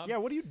job? Yeah.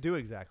 What do you do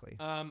exactly?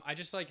 I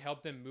just like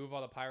help them move all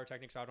the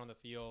pyrotechnics out on the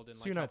field, and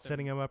So like you're help not them-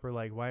 setting them up or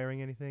like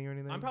wiring anything or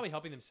anything? I'm probably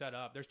helping them set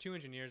up. There's 2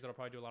 engineers that'll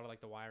probably do a lot of like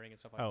the wiring and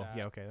stuff like Oh that.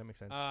 yeah. Okay, that makes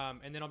sense.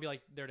 And then I'll be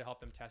like there to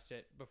help them test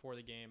it before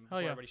the game. Hell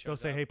Before yeah. everybody They'll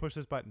shows say, up. "Hey, push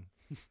this button."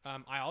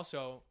 I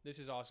also, this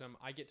is awesome.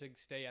 I get to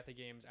stay at the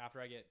games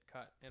after I get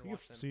cut and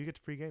watch them. So you get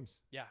free games.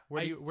 Yeah.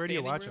 Where do you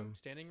standing watch room, 'em?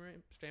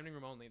 Standing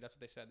room only. That's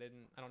what they said. They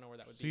didn't. I don't know where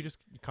that would So be. you just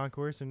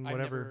concourse and I've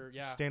whatever. never-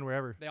 yeah. Stand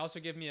wherever. They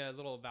also give me a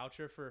little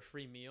voucher for a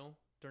free meal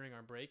during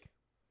our break.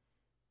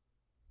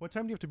 What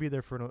time do you have to be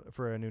there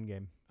for a noon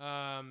game?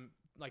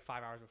 Like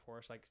 5 hours before.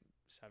 It's like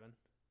 7.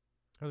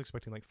 I was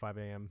expecting like 5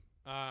 a.m.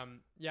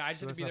 Yeah, I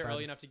just So have to that's be not there bad.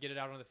 early enough to get it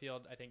out on the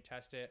field. I think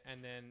test it,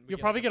 and then we You'll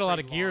get, probably like, get a lot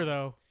free of gear lawn.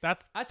 though.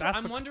 That's That's that's what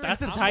I'm the, wondering. That's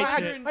the I'm tight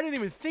wondering- shit. I didn't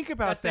even think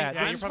about That's the thing. that.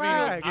 Yeah, The you're I'm, probably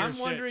swag. gonna gear I'm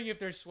shit. wondering if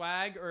there's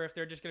swag or if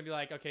they're just gonna be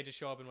like, okay, just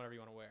show up in whatever you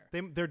want to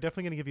wear. They're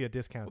definitely gonna give you a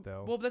discount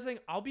though. Well, that's the thing.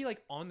 I'll be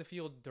like on the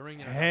field during.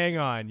 Hang introductions.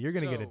 on, you're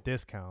gonna get a So,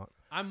 discount.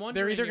 I'm wondering.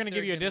 They're either if going to give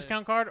they're you a gonna-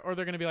 discount card or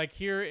they're going to be like,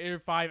 here are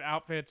 5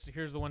 outfits.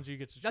 Here's the ones you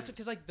get to choose. That's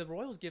because like the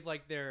Royals give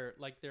like their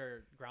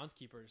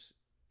groundskeepers.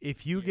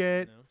 If you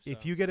gear, get you know,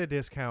 if so. you get a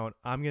discount,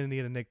 I'm gonna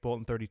need a Nick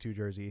Bolton 32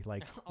 jersey,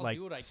 like I'll like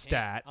do what I can.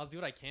 stat. I'll do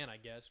what I can, I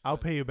guess. I'll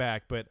but- pay you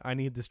back, but I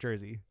need this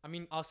jersey. I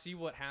mean, I'll see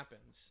what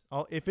happens.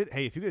 If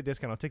you get a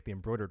discount, I'll take the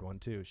embroidered one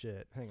too.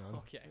 Shit, hang on.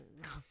 Okay.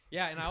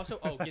 Yeah, and I also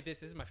get this.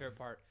 This is my favorite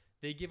part.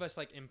 They give us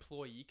like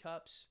employee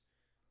cups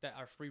that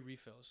are free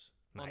refills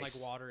on like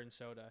Nice. water and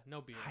soda.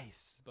 No beer.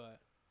 Nice.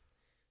 But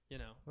you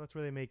know, Well, that's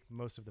where they make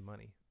most of the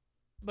money.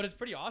 but it's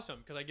pretty awesome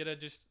because I get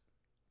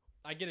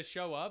to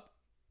show up,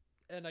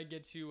 and I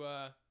get to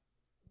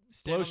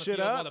stand Blow on the shit field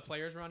while up. the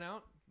players run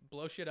out,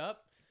 blow shit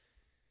up.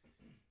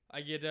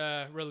 I get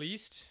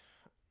released.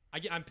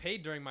 I'm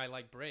paid during my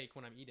like break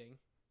when I'm eating.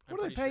 I'm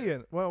What do they pretty pay sure.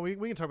 you? Well, we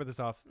can talk about this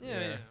off.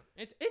 Yeah.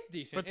 It's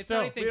decent. But It's still,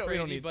 not anything we don't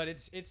crazy, need- but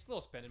it's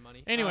still spending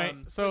money. Anyway,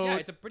 but so- yeah,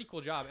 it's a pretty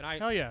cool job. And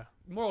Hell yeah.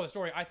 moral of the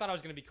story, I thought I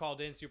was going to be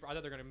called in super. I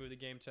thought they're going to move the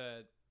game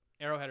to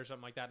Arrowhead or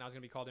something like that, and I was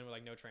going to be called in with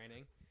like no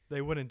training. They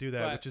wouldn't do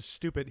that, But which is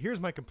stupid. Here's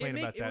my complaint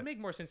about It that. would make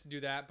more sense to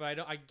do that, but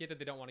I get that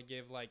they don't want to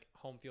give like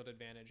home field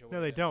advantage. Or No,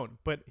 they don't.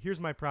 But here's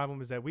my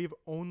problem: is that we've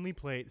only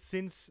played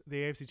since the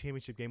AFC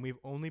Championship game. We've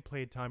only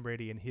played Tom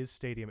Brady in his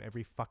stadium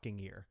every fucking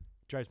year.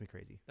 Drives me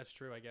crazy. That's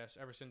true, I guess.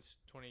 Ever since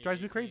 2018.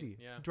 Drives me crazy.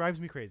 Yeah. Drives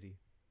me crazy.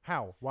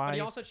 How? Why? he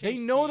also They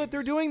changed know that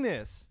they're teams. doing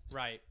this.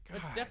 Right. It's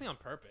God. definitely on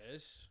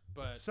purpose,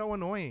 but So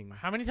annoying.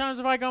 How many times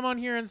have I come on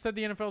here and said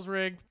the NFL's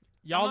rigged?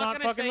 Y'all I'm not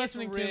gonna fucking say it's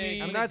listening to me.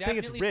 rigged. I'm They not saying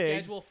it's definitely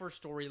rigged. Schedule for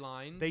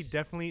storylines. They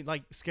definitely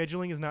like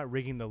scheduling is not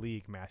rigging the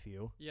league,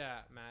 Matthew.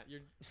 Yeah, Matt,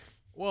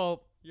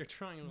 Well, you're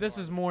trying. a this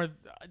little is hard. more.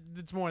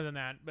 It's more than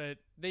that, but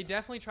They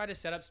definitely try to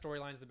set up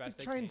storylines the best Just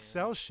they try can. and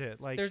sell shit.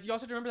 Like You also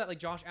have to remember that like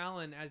Josh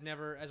Allen has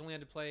only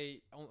had to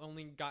play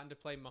only gotten to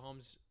play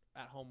Mahomes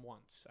at home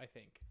once, I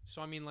think.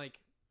 So I mean like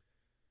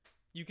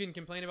you can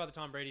complain about the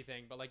Tom Brady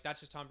thing, but like that's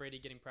just Tom Brady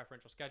getting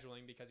preferential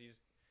scheduling because he's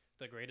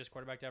the greatest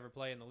quarterback to ever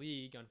play in the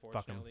league,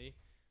 unfortunately.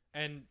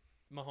 And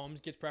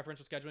Mahomes gets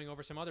preferential scheduling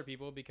over some other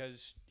people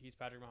because he's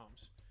Patrick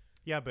Mahomes.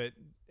 Yeah, but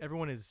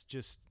everyone is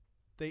just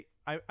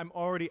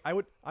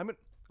I'm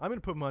going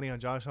to put money on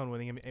Josh Allen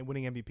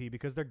winning MVP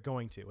because they're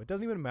going to. It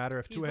doesn't even matter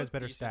if He's Tua has looked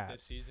better decent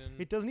this stats. season.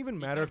 It doesn't even He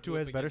matter kind if of blew Tua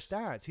up has better against-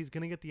 stats. He's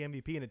going to get the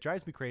MVP, and it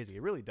drives me crazy.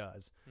 It really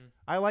does. Hmm.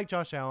 I like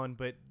Josh Allen,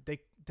 but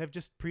they've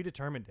just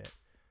predetermined it.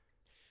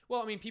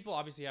 Well, I mean, people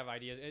obviously have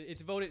ideas.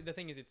 It's voted. The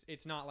thing is,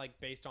 it's not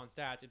like based on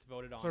stats. It's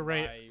voted on So by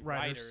writers.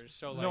 writers.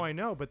 So like, No, I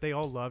know, but they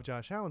all love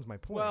Josh Allen's my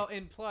point. well,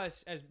 and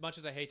plus, as much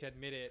as I hate to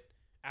admit it,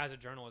 as a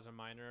journalism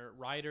minor,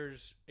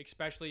 writers,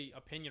 especially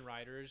opinion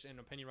writers, and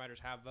opinion writers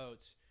have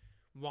votes,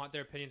 want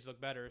their opinions to look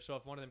better. So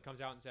if one of them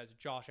comes out and says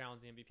Josh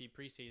Allen's the MVP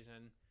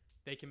preseason,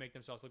 they can make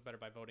themselves look better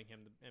by voting him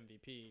the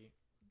MVP.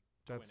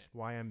 to win That's it.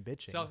 why I'm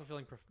bitching.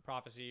 Self-fulfilling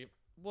prophecy.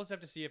 We'll just have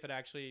to see if it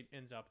actually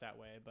ends up that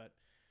way. But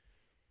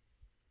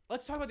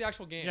let's talk about the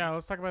actual game. Yeah,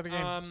 let's talk about the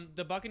game.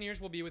 The Buccaneers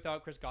will be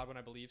without Chris Godwin,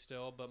 I believe,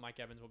 still, but Mike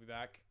Evans will be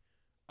back.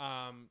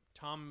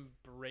 Tom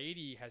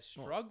Brady has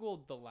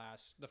struggled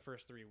the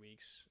first 3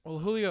 weeks. Well,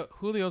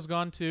 Julio's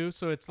gone too,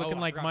 so it's looking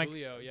I like forgot Mike.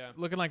 Julio, yeah. It's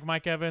looking like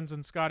Mike Evans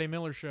and Scotty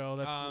Miller show.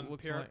 That's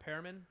looks like.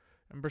 Perriman.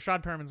 And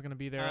Brashad Perriman's going to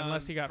be there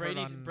unless he got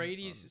Brady's, hurt on.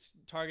 Brady's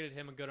targeted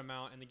him a good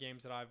amount in the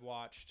games that I've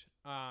watched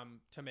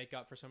to make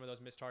up for some of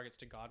those missed targets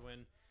to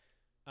Godwin.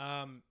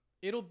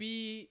 It'll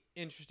be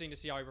interesting to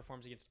see how he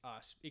performs against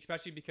us,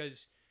 especially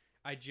because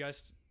I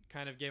just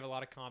kind of gave a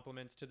lot of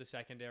compliments to the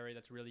secondary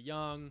that's really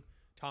young.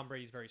 Tom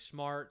Brady's very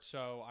smart,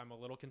 so I'm a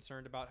little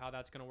concerned about how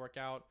that's going to work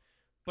out.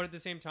 But at the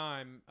same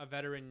time, a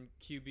veteran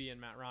QB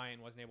and Matt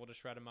Ryan wasn't able to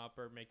shred him up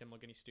or make them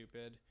look any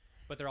stupid.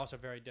 But they're also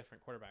very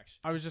different quarterbacks.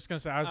 I was just going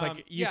to say, I was like,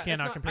 you yeah,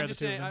 cannot compare I'm the just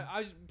two saying, of them. I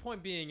was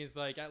point being is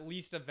like at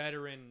least a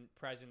veteran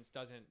presence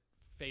doesn't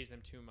phase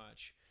them too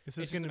much. This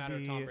It's is just a going to matter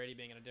of be. Tom Brady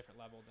being at a different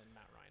level than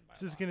Matt Ryan. By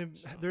This is a lot, going to.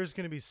 so. There's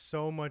going to be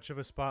so much of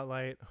a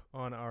spotlight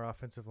on our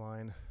offensive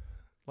line,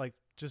 like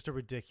just a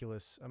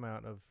ridiculous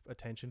amount of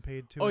attention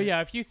paid to. Oh it.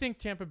 yeah, if you think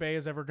Tampa Bay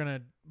is ever going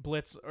to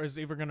blitz or is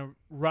ever going to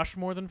rush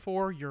more than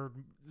 4, you're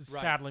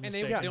sadly and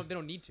mistaken. they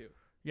don't need to.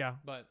 Yeah.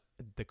 But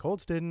The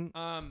Colts didn't.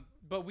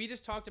 but we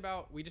just talked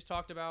about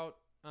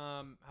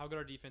how good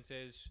our defense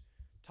is.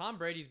 Tom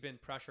Brady's been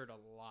pressured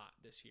a lot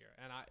this year,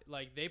 and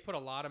they put a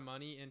lot of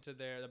money into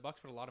the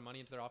Bucs put a lot of money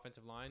into their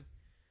offensive line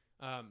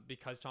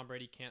because Tom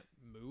Brady can't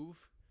move.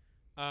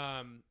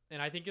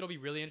 And I think it'll be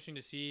really interesting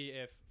to see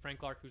if Frank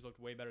Clark, who's looked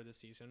way better this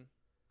season,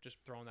 just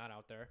throwing that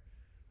out there,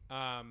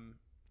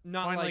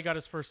 not Finally like, got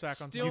his first sack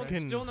on still, Sunday.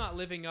 still not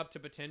living up to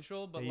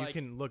potential, but you like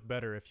can look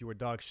better if you were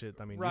dog shit.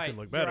 I mean, right, you can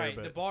look better, right.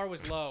 but The bar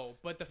was low,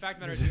 but the fact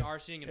of the matter is we are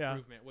seeing Yeah.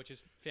 improvement, which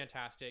is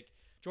fantastic.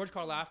 George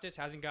Karlaftis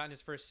hasn't gotten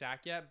his first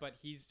sack yet, but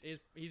he's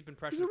been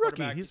pressuring He's the a rookie.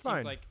 quarterback. He's it seems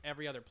fine. like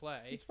every other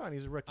play. he's fine.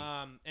 He's a rookie.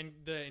 And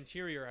the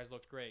interior has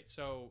looked great.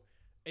 So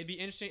it'll be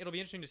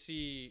interesting to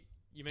see.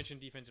 You mentioned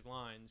defensive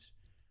lines.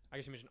 I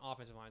guess you mentioned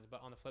offensive lines,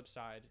 but on the flip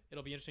side,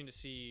 it'll be interesting to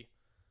see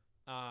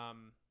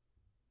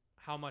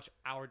how much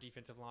our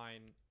defensive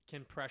line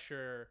can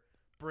pressure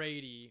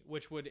Brady,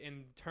 which would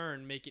in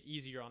turn make it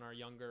easier on our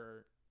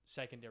younger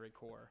secondary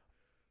core.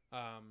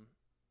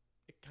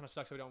 It kind of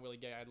sucks that we don't Willie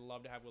Gay. I'd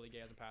love to have Willie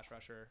Gay as a pass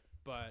rusher,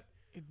 but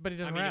But he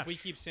doesn't I mean, rush. if we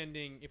keep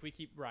sending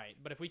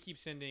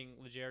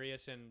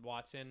Legarius and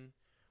Watson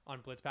on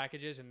blitz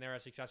packages and they're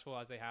as successful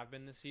as they have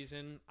been this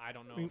season, I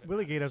don't know. I mean, if it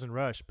Willie Gay matters. doesn't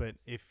rush, but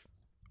if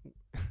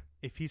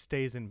he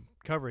stays in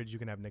coverage, you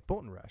can have Nick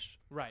Bolton rush.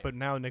 Right. But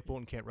now Nick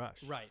Bolton can't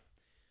rush. Right.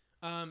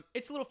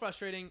 It's a little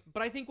frustrating,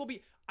 but I think we'll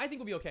be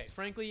okay.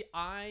 Frankly,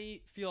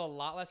 I feel a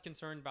lot less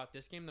concerned about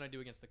this game than I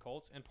do against the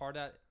Colts, and part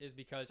of that is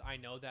because I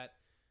know that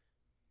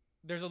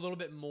there's a little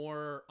bit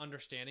more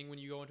understanding when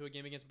you go into a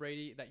game against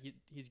Brady that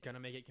he's gonna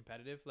make it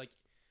competitive. Like,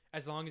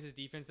 as long as his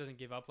defense doesn't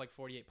give up like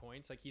 48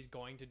 points, like he's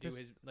going to do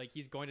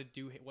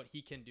what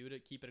he can do to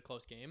keep it a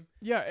close game.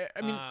 Yeah,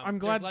 I mean, I'm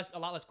glad. There's a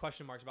lot less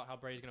question marks about how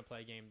Brady's gonna play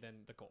a game than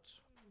the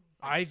Colts.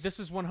 This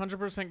is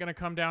 100% going to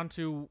come down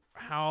to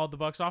how the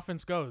Bucs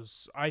offense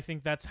goes. I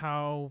think that's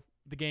how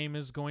the game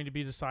is going to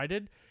be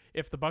decided.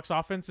 If the Bucs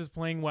offense is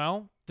playing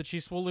well, the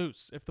Chiefs will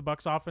lose. If the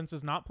Bucs offense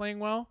is not playing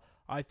well,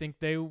 I think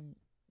they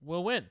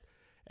will win.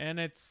 And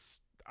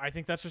I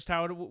think that's just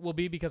how it will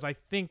be because I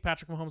think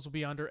Patrick Mahomes will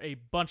be under a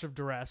bunch of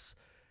duress,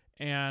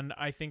 and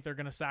I think they're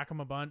going to sack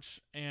him a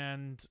bunch,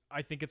 and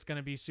I think it's going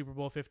to be Super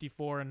Bowl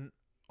 54 and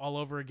all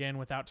over again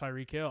without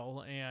Tyreek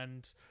Hill,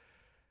 and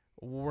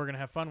we're going to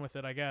have fun with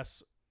it, I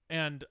guess.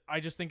 And I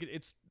just think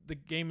the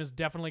game is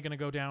definitely going to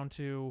go down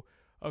to,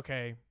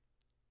 okay,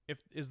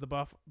 is the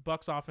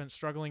Bucs offense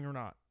struggling or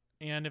not?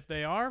 And if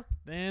they are,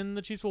 then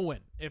the Chiefs will win.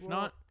 If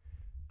not,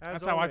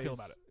 that's how I feel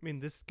about it. I mean,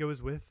 this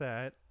goes with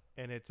that,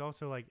 and it's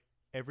also like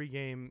every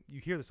game,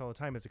 you hear this all the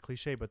time, it's a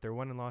cliche, but they're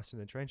won and lost in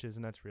the trenches,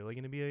 and that's really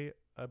going to be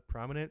a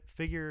prominent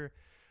figure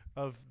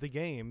of the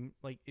game.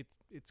 Like,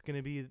 it's going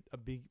to be a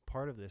big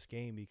part of this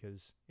game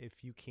because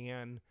if you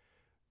can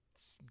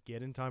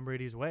get in Tom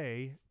Brady's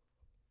way,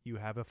 you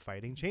have a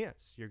fighting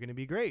chance. You're going to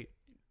be great.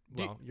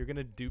 Well, you're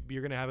going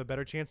to have a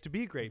better chance to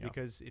be great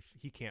because if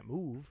he can't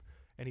move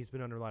and he's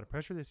been under a lot of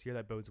pressure this year.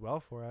 That bodes well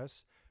for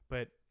us.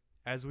 But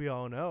as we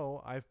all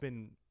know, I've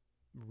been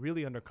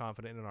really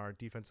underconfident in our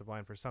defensive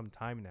line for some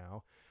time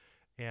now,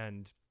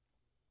 and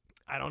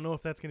I don't know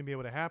if that's going to be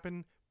able to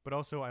happen. But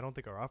also, I don't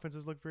think our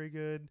offenses look very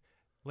good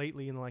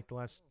lately. In like the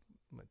last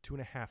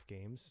 2.5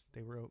 games,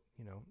 they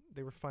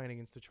were fine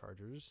against the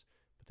Chargers,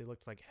 but they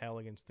looked like hell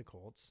against the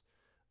Colts.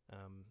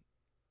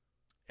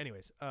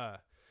 Anyways,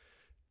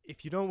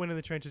 if you don't win in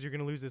the trenches, you're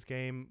going to lose this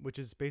game, which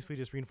is basically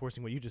just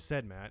reinforcing what you just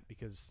said, Matt.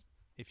 Because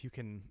if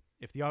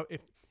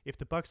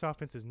the Bucs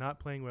offense is not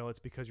playing well, it's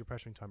because you're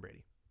pressuring Tom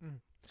Brady.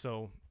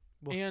 So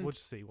we'll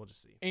just see.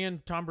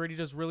 And Tom Brady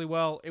does really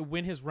well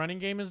when his running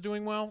game is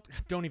doing well.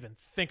 Don't even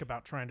think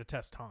about trying to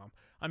test Tom.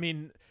 I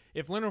mean,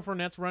 if Leonard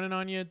Fournette's running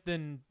on you,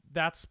 then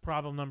that's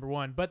problem number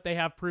one. But they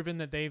have proven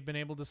that they've been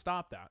able to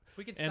stop that. If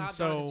we can stop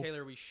Jonathan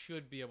Taylor, we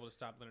should be able to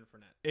stop Leonard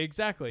Fournette.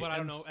 Exactly. But I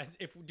don't know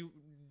if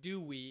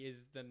we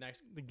is the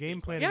next. The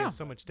game planning is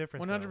so much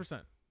different.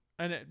 100%.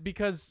 And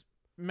because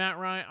Matt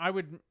Ryan, I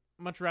would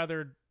much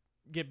rather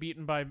get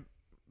beaten by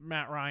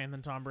Matt Ryan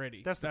than Tom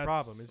Brady. That's the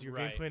problem. Is you're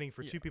right. game planning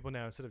for two people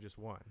now instead of just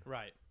one.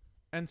 Right.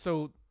 And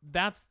so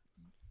that's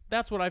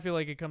what I feel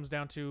like it comes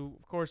down to.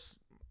 Of course,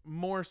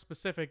 more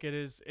specific, it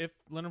is if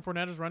Leonard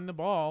Fournette is running the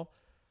ball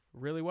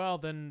really well,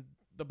 then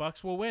the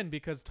Bucs will win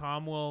because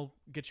Tom will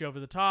get you over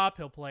the top.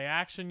 He'll play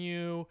action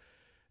you.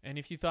 And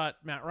if you thought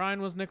Matt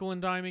Ryan was nickel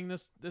and diming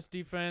this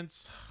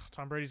defense,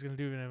 Tom Brady's going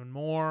to do even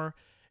more.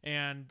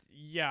 And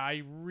yeah,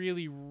 I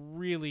really,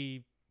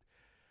 really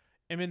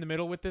am in the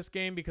middle with this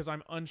game because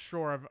I'm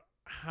unsure of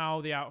how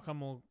the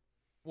outcome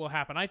will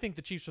happen. I think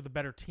the Chiefs are the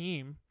better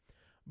team,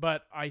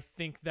 but I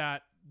think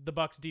that the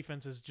Bucs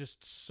defense is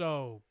just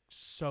so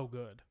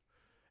good,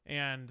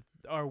 and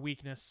our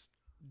weakness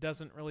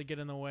doesn't really get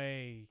in the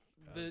way.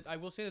 I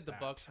will say that the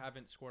Bucs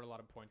haven't scored a lot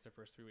of points their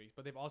first 3 weeks,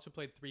 but they've also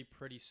played 3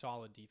 pretty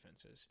solid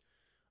defenses.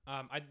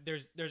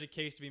 There's a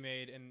case to be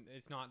made, and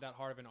it's not that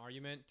hard of an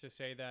argument to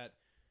say that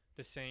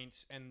the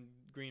Saints and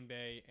Green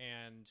Bay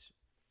and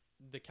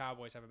the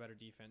Cowboys have a better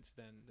defense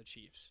than the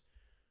Chiefs.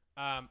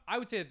 I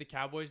would say that the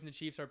Cowboys and the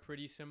Chiefs are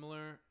pretty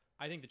similar.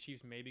 I think the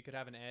Chiefs maybe could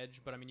have an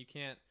edge, but I mean you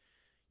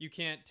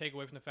can't take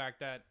away from the fact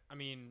that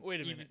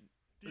Wait a minute.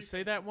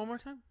 Say that one more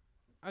time.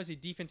 I would say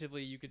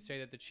defensively you could say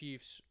that the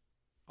Chiefs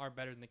are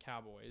better than the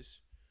Cowboys.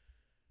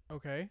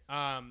 Okay.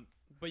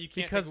 But you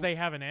can't because they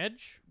have an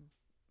edge.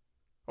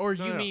 Or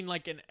No, you no. mean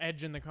like an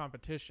edge in the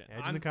competition?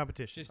 Edge in the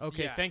competition.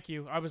 Okay, yeah. thank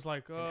you. I was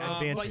like,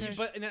 advantage.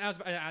 But and then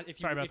if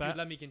Sorry about you that.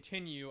 let me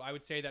continue, I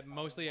would say that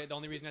mostly the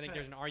only reason I think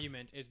there's an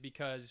argument is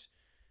because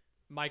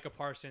Micah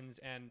Parsons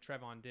and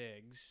Trevon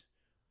Diggs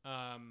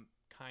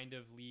kind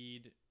of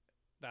lead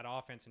that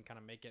offense and kind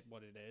of make it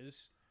what it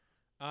is.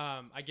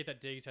 I get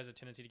that Diggs has a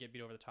tendency to get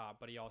beat over the top,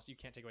 but you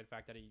can't take away the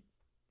fact that he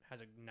has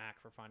a knack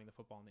for finding the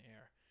football in the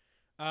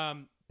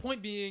air.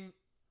 Point being,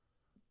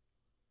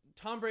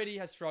 Tom Brady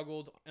has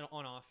struggled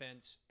on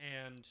offense,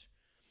 and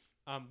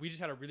we just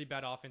had a really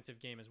bad offensive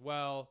game as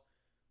well.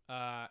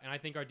 And I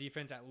think our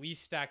defense at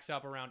least stacks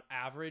up around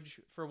average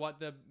for what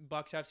the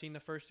Bucs have seen the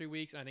first 3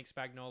 weeks. And I think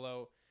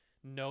Spagnuolo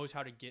knows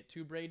how to get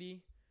to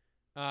Brady.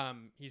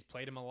 He's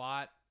played him a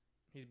lot.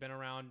 He's been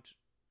around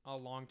a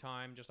long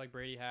time, just like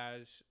Brady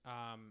has.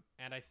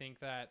 And I think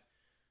that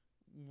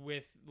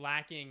with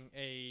lacking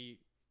a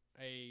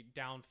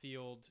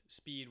downfield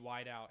speed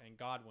wideout in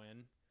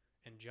Godwin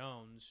and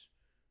Jones,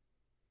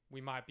 we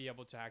might be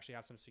able to actually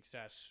have some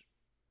success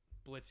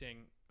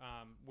blitzing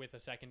with a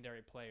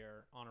secondary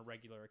player on a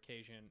regular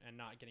occasion and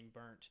not getting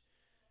burnt,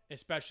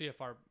 especially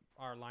if our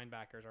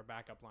linebackers, our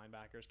backup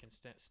linebackers can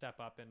step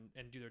up and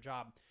do their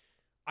job.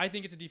 I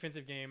think it's a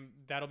defensive game.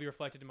 That'll be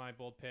reflected in my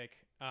bold pick.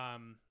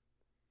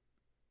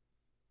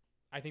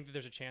 I think that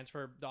there's a chance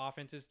for the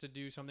offenses to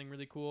do something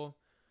really cool.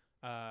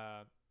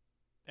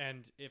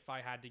 And if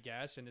I had to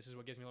guess, and this is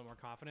what gives me a little more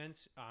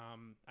confidence,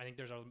 I think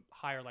there's a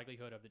higher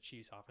likelihood of the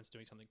Chiefs offense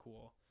doing something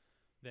cool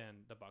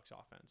than the Bucs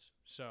offense.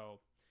 So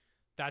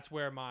that's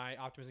where my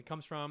optimism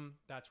comes from.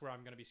 That's where I'm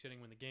going to be sitting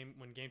when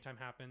game time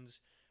happens.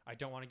 I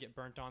don't want to get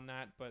burnt on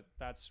that, but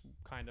that's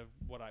kind of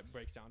what it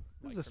breaks down.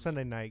 This is a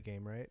Sunday night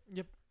game, right?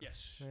 Yep.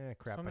 Yes.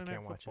 Crap, Sunday I night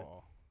can't watch it.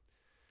 football.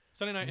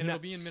 Sunday night, and it'll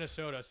be in Nuts.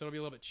 Minnesota, so it'll be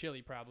a little bit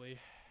chilly probably.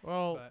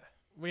 Well, But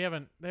they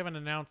haven't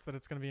announced that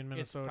it's going to be in it's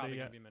Minnesota probably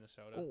yet. going to be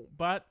Minnesota. Oh,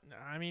 but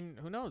I mean,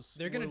 who knows?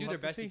 They're going to We'll do their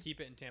have best to see.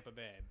 keep it in Tampa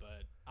Bay,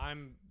 but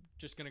I'm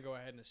just going to go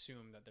ahead and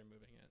assume that they're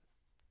moving it.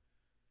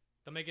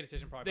 They'll make a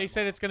decision probably. They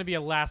said it's going to be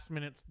a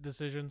last-minute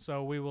decision,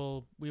 so we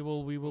will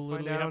We'll literally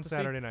find out have on to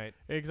Saturday night.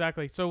 see.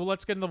 Exactly. So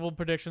let's get into the bold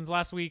predictions.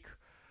 Last week,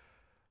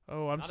 I'm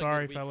Not a good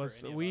sorry, week for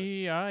fellas. any of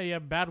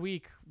We bad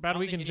week. I Bad don't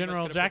week think in any of us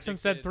general. could've Jackson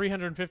said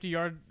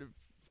predicted-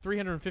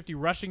 350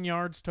 rushing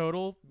yards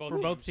total Both for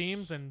both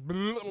teams. teams, and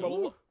I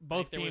think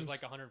both there was teams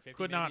like 150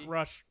 could not maybe.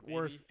 rush maybe.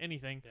 worth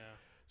anything. Yeah.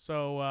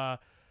 So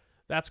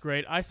that's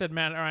great. I said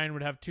Matt Ryan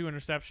would have 2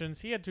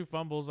 interceptions. He had 2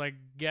 fumbles. I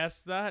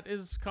guess that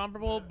is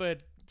comparable,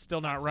 but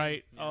still not Sounds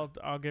right. yeah.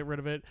 I'll get rid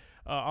of it.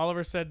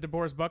 Oliver said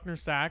DeBoer's Buckner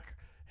sack.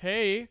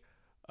 Hey,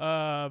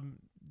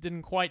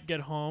 didn't quite get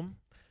home.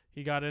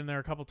 He got in there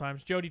a couple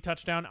times. Jody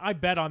touchdown. I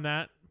bet on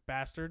that.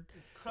 bastard.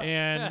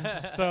 And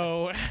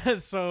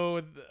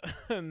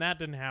and that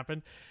didn't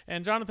happen.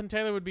 And Jonathan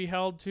Taylor would be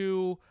held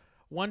to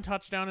 1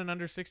 touchdown and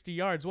under 60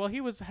 yards. Well,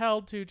 he was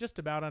held to just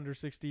about under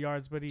 60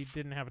 yards, but he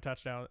didn't have a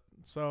touchdown.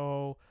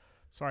 So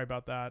sorry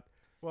about that.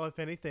 Well, if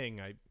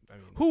anything, I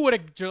mean, Who would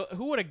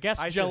have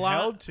guessed I said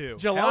held to.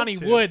 Jelani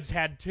Held to. Woods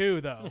had 2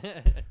 though?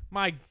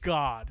 My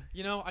God.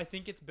 You know, I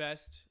think it's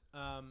best,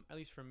 at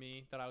least for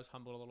me, that I was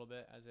humbled a little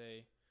bit as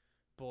a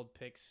bold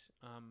picks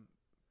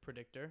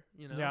predictor.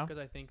 You know, Yeah. because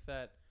I think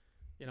that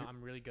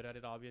I'm really good at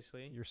it.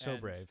 Obviously, You're so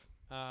And, brave.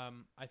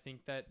 I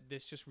think that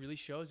this just really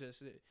shows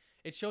us.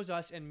 It shows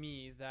us and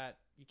me that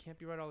you can't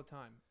be right all the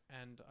time,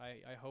 and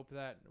I hope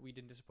that we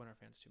didn't disappoint our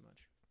fans too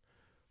much.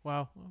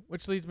 Wow.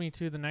 Which leads me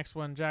to the next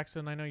one.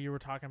 Jackson, I know you were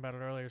talking about it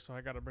earlier, so I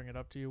got to bring it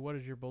up to you. What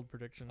is your bold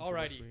prediction for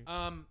this Alrighty. week?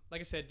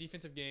 Like I said,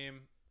 defensive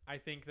game. I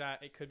think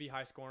that it could be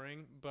high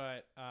scoring,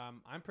 but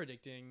I'm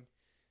predicting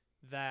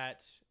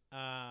that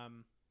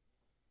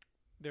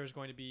there's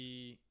going to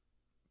be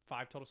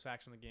 5 total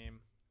sacks in the game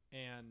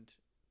and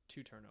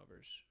 2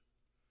 turnovers.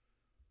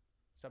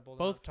 Is that bold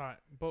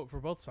enough? For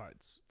both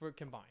sides For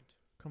combined.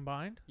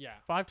 combined? Yeah.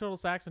 5 total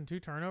sacks and 2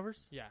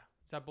 turnovers? Yeah.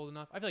 Is that bold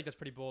enough? I feel like that's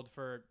pretty bold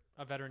for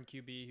a veteran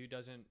QB who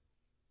doesn't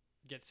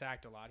get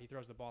sacked a lot. He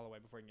throws the ball away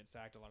before he can get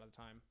sacked a lot of the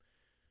time.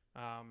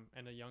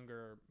 And a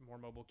younger, more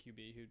mobile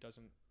QB who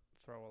doesn't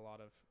throw a lot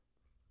of.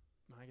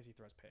 I guess he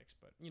throws picks,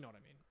 but you know what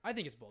I mean. I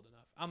think it's bold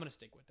enough. I'm gonna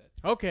stick with it.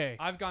 Okay.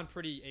 I've gone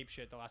pretty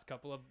apeshit the last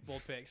couple of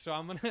bold picks, so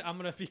I'm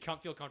gonna feel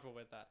comfortable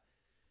with that.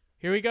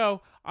 Here we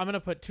go. I'm going to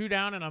put 2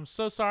 down, and I'm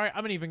so sorry.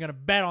 I'm not even going to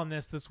bet on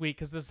this week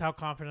because this is how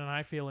confident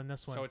I feel in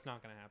this one. So it's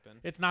not gonna happen.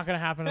 It's not going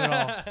to happen at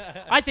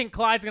all. I think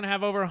Clyde's going to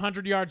have over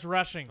 100 yards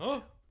rushing.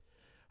 Oh,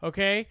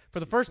 Okay? For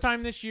the first time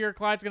Jesus. this year,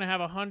 Clyde's going to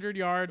have 100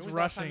 yards when was the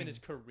last rushing. time in his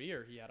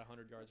career he had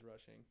 100 yards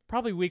rushing?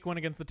 Probably week 1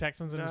 against the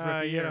Texans in his rookie he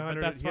had year, 100.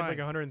 but that's he had fine. like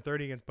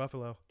 130 against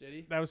Buffalo. Did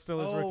he? That was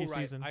still his rookie right.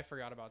 season. I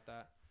forgot about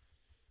that.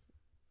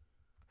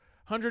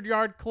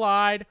 100-yard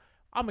Clyde.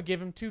 I'm going to give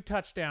him 2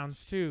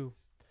 touchdowns, too,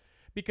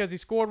 because he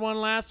scored 1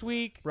 last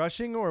week.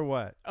 Rushing or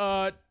what?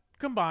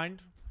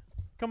 Combined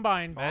That's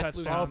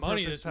losing touchdowns.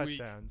 money All-purpose this week.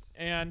 touchdowns.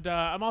 And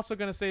I'm also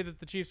going to say that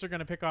the Chiefs are going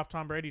to pick off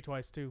Tom Brady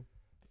twice, too.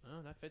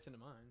 Oh, that fits into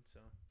mine. So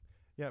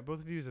Yeah, both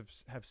of you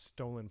have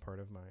stolen part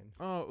of mine.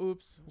 Oh,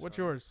 oops. I'm What's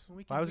sorry. yours?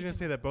 I was going to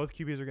say that both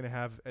QBs are going to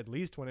have at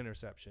least 1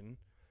 interception.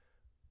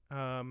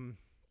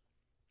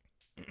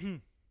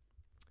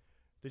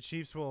 The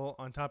Chiefs will,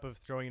 on top of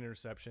throwing an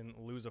interception,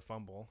 lose a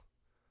fumble.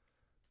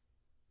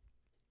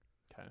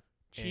 Okay.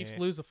 Chiefs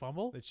And lose a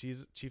fumble? The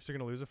Chiefs are going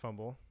to lose a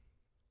fumble.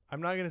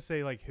 I'm not going to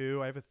say like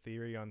who. I have a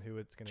theory on who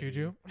it's going to be.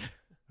 Juju?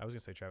 I was going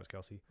to say Travis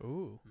Kelce.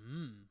 Ooh.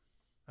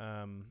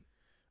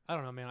 I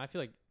don't know, man. I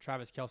feel like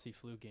Travis Kelce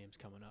flu game's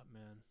coming up,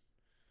 man.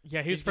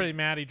 Yeah, he was He's pretty gonna-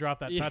 mad he dropped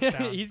that Yeah,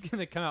 touchdown. He's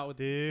gonna come out with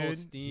Dude, full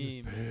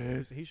steam.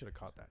 He should have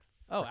caught that.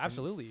 Oh, frickin'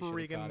 absolutely. he should've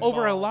freaking got it.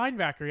 Over a ball.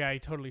 linebacker, yeah, he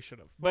totally should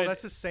have. Well, But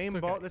that's the same it's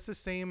ball. okay. That's the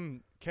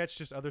same catch,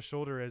 just other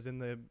shoulder as in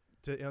the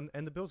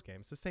Bills game.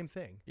 It's the same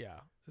thing. yeah,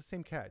 It's the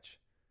same catch.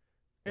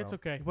 it's Well,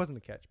 okay. It wasn't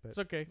a catch, but It's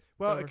okay. It's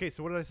well, over. okay.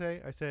 So what did I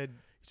say? I said You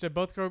said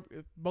both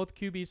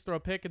QBs throw a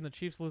pick and the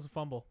Chiefs lose a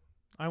fumble.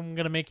 I'm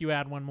gonna make you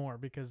add one more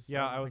because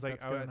yeah. don't I was think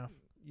like, that's good enough.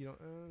 you know,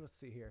 let's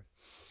see here.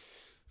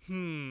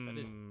 That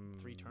is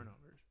 3 turnovers.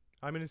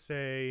 I'm gonna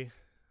say.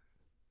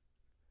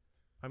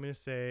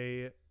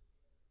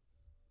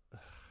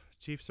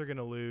 Chiefs are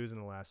gonna lose in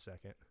the last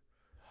second,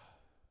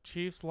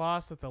 Chiefs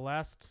lost at the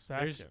last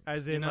second.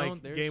 as You in know,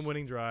 like there's-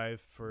 game-winning drive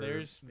for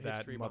There's that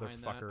history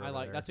behind that. motherfucker. I over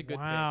like there. that's a good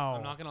Wow. pick.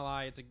 I'm not gonna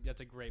lie, that's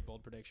a great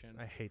bold prediction.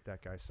 I hate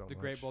that guy so It's a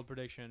much. great bold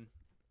prediction.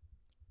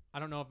 I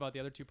don't know about the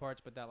other 2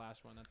 parts, but that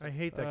last one. That's I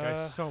hate that guy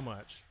Uh, so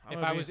much. I'm if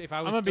gonna I be- was I'm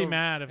gonna be still-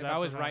 mad if I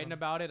that's was what writing happens.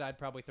 about it, I'd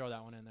probably throw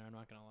that one in there. I'm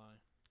not gonna lie.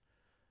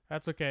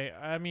 That's okay.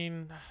 I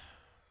mean,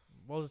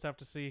 we'll just have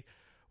to see.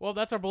 Well,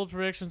 that's our bold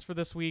predictions for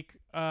this week.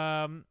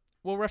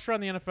 We'll rush around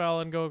the NFL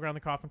and go around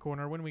the coffin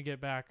corner when we get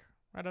back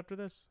right after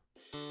this.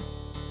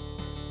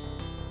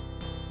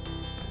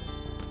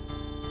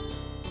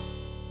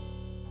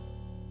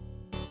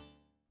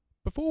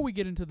 Before we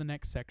get into the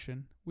next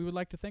section, we would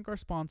like to thank our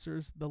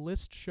sponsors, the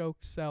List Show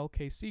Sell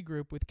KC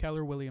Group with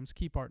Keller Williams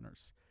Key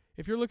Partners.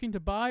 If you're looking to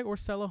buy or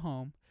sell a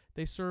home,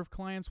 they serve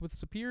clients with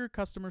superior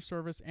customer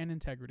service and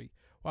integrity,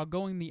 while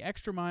going the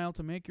extra mile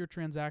to make your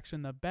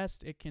transaction the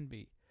best it can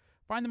be.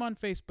 Find them on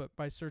Facebook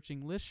by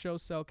searching List Show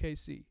Sell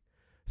KC.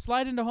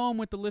 Slide into home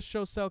with the List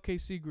Show Sell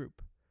KC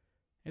Group.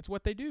 It's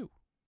what they do.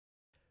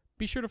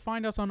 Be sure to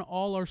find us on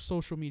all our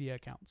social media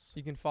accounts.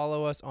 You can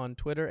follow us on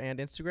Twitter and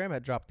Instagram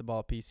at Drop the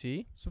Ball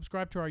PC.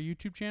 Subscribe to our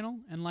YouTube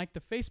channel and like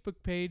the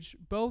Facebook page,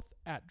 both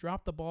at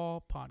Drop the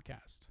Ball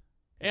Podcast.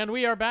 And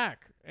we are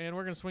back, and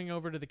we're going to swing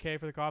over to the K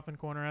for the coffin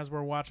corner as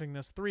we're watching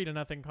this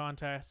 3-0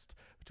 contest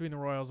between the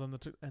Royals and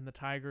the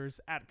Tigers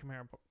at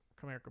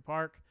Comerica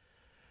Park.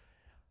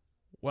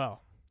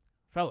 Well,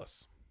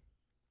 fellas,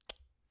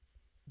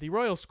 the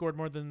Royals scored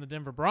more than the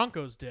Denver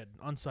Broncos did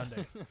on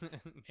Sunday,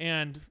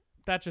 and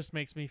that just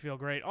makes me feel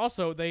great.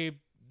 Also,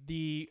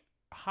 the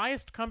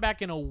highest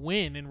comeback in a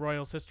win in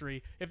Royals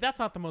history. If that's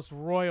not the most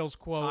Royals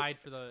quote, tied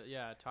for the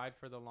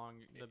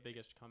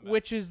biggest comeback.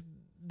 which is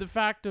the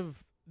fact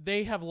of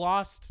they have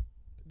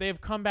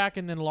come back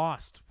and then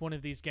lost one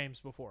of these games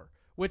before,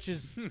 which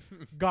is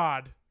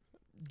God.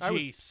 I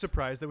was Jeez.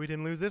 surprised that we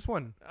didn't lose this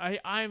one.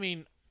 I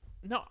mean,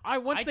 no.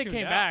 Once I they tuned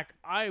came out. back,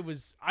 I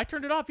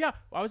turned it off. Yeah,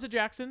 I was at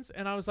Jackson's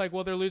and I was like,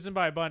 well, they're losing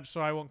by a bunch,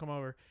 so I won't come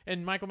over.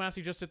 And Michael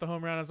Massey just hit the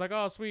home run. I was like,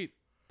 oh, sweet.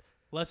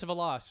 Less of a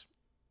loss.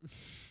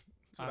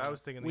 That's what I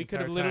was thinking. We could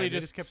could've have literally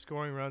just just kept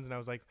scoring runs, and I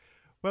was like,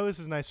 "Well, this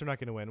is nice. We're not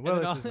going to win. Well,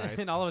 and then this all, is nice."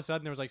 And all of a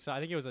sudden there was like, I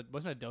think it was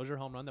wasn't it a Dozier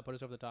home run that put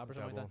us over the top or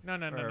something like Double. that.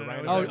 No. Or It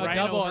Ryan was O'Hearn. a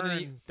double, and then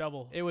O'Hearn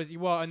double. It was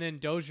and then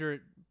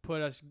Dozier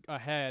put us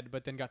ahead,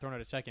 but then got thrown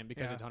out a second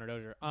because Yeah. it's Hunter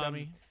Dozier.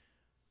 Dummy.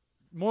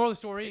 Moral of the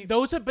story.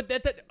 Those are, but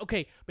that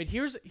okay. But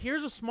here's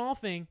a small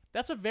thing.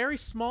 That's a very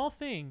small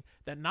thing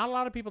that not a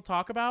lot of people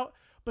talk about.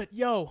 But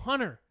yo,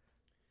 Hunter,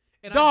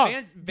 And dog,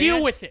 Vance,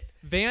 deal with it.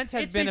 Vance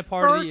has It's been a a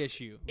part of first- the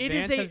issue. it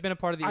Vance is a- has been a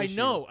part of the I issue.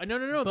 know.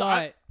 No.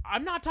 But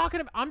I'm not talking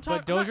about. I'm talking.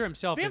 but Dozier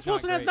himself. Vance is not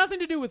Wilson has great. nothing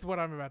to do with what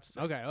I'm about to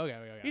say.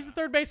 Okay. He's the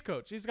third base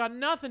coach. He's got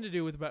nothing to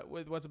do with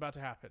what's about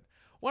to happen.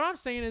 What I'm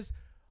saying is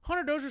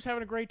Hunter Dozier's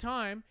having a great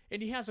time,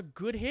 and he has a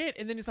good hit,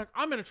 and then he's like,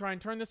 I'm going to try and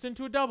turn this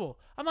into a double.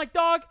 I'm like,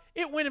 dog,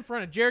 it went in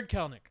front of Jared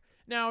Kelenic.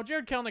 Now,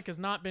 Jared Kelenic has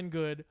not been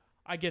good.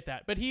 I get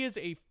that. But he is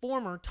a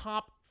former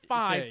top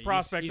 5 he's-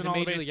 prospect he's in a all of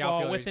major league baseball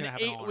outfielder. with He's an gonna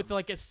have an 8 arm. with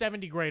like a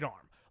 70 grade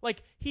arm.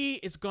 Like, he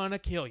is going to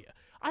kill you.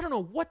 I don't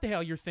know what the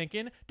hell you're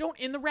thinking. Don't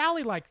end the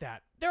rally like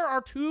that. There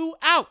are 2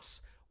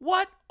 outs.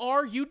 What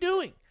are you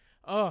doing?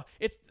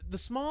 It's the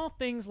small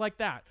things like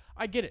that.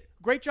 I get it.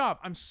 Great job.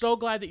 I'm so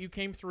glad that you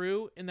came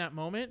through in that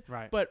moment.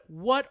 Right. But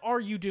what are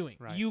you doing?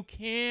 Right. You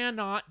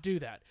cannot do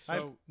that.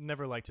 I've So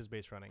never liked his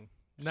base running.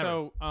 Never.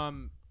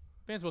 so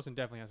Vance Wilson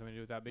definitely has something to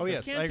do with that. Because, Oh,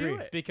 yes, Can't I do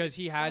agree. it. because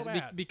he It's has so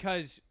bad.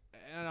 because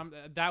and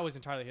that was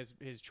entirely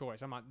his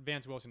choice. I'm not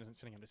Vance Wilson isn't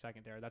sending him to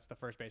second there. That's the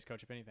first base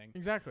coach, if anything.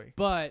 Exactly.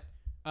 But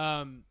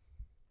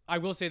I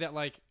will say that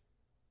like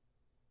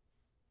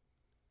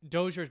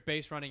Dozier's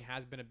base running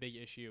has been a big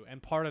issue,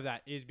 and part of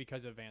that is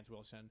because of Vance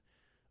Wilson.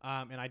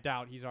 And I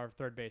doubt he's our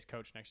third base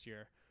coach next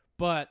year.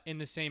 But in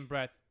the same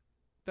breath,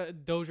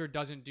 Dozier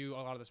doesn't do a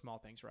lot of the small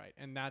things right,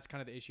 and that's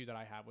kind of the issue that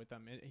I have with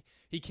him.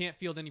 He can't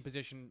field any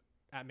position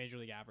at major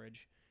league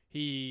average.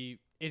 He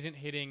isn't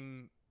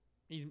hitting.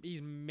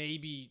 He's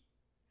maybe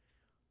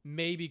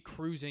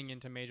cruising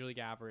into major league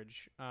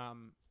average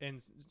in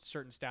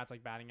certain stats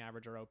like batting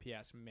average or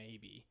OPS,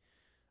 maybe.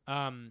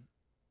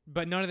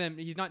 But none of them.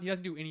 He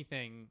doesn't do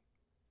anything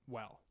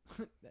well.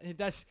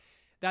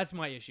 That's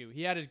my issue.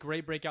 He had his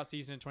great breakout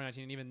season in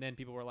 2019, and even then,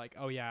 people were like,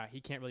 "Oh yeah, he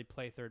can't really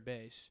play third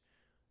base.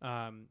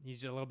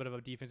 He's a little bit of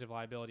a defensive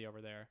liability over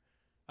there."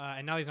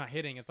 And now he's not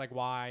hitting. It's like,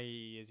 why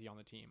is he on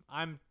the team?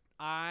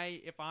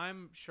 If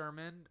I'm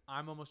Sherman,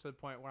 I'm almost to the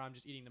point where I'm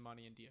just eating the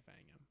money and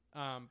DFAing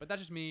him. But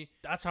that's just me.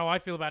 That's how I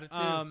feel about it too.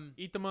 Um,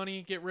 Eat the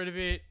money, get rid of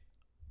it.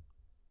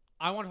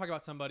 I want to talk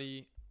about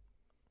somebody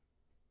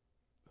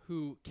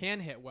who can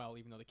hit well,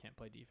 even though they can't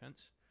play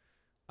defense.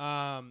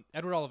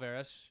 Edward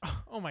Olivares,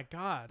 Oh my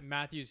God.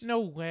 Matthew's No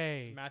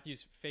way.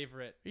 Matthew's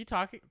favorite. Are you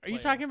talking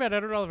player. about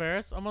Edward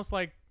Olivares? Almost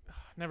like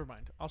never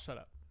mind. I'll shut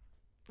up.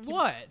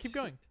 What? Keep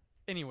going.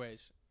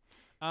 Anyways,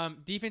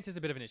 defense is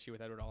a bit of an issue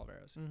with Edward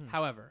Olivares. Mhm.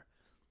 However,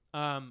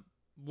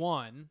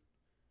 one,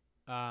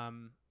 I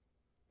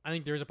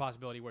think there is a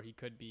possibility where he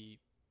could be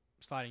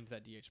sliding to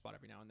that DH spot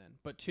every now and then.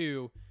 But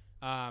two,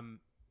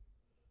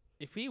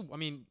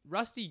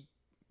 Rusty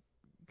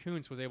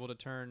Kuntz was able to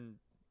turn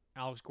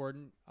Alex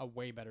Gordon, a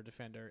way better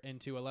defender,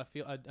 into a left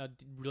field, a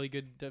really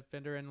good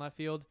defender in left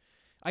field.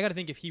 I got to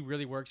think if he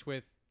really works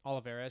with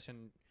Olivares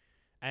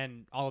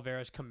and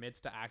Olivares commits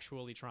to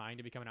actually trying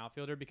to become an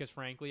outfielder, because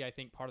frankly, I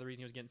think part of the reason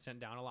he was getting sent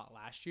down a lot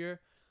last year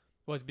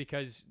was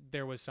because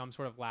there was some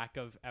sort of lack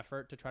of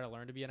effort to try to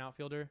learn to be an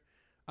outfielder.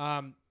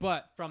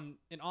 But from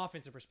an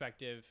offensive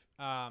perspective,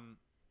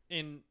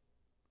 in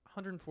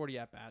 140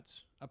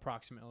 at-bats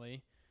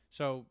approximately,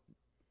 so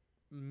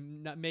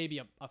maybe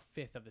a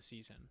fifth of the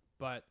season,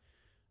 but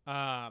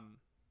a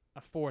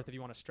fourth if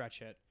you want to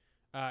stretch it.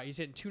 He's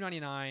hitting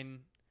 299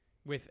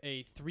 with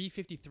a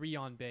 353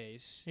 on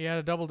base. He had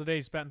a double today.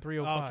 He's batting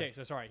 305. Okay,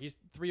 so sorry, he's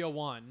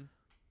 301.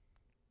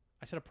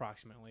 I said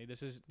approximately.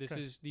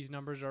 These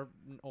numbers are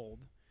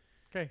old.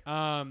 Okay.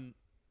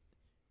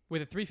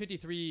 With a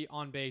 353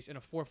 on base and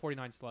a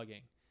 449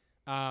 slugging,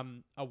 a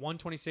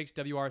 126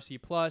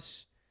 WRC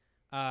plus,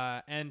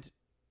 and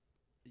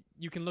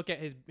you can look at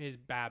his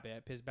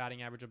BABIP, his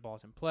batting average of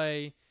balls in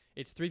play.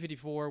 It's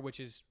 354, which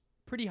is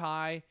pretty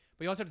high.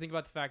 But you also have to think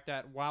about the fact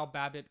that while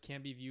BABIP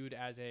can be viewed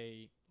as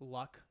a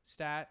luck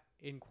stat,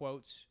 in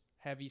quotes,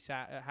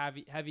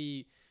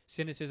 heavy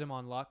cynicism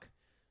on luck,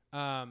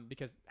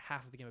 because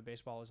half of the game of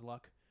baseball is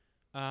luck.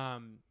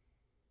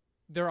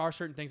 There are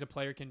certain things a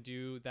player can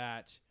do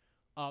that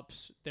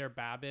ups their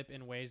BABIP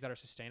in ways that are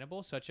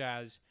sustainable, such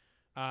as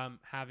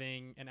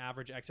having an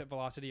average exit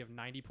velocity of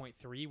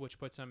 90.3, which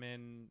puts them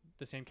in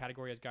the same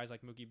category as guys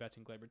like Mookie Betts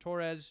and Gleyber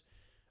Torres,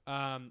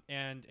 and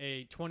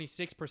a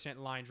 26%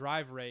 line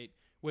drive rate,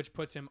 which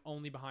puts him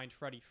only behind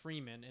Freddie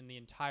Freeman in the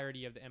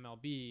entirety of the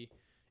MLB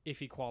if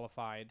he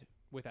qualified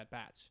with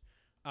at-bats.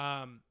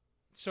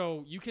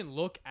 So you can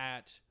look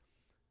at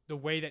the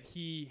way that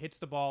he hits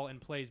the ball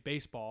and plays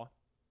baseball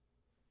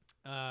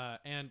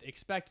and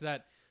expect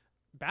that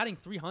batting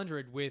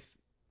 300 with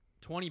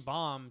 20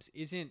 bombs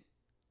isn't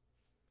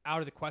out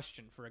of the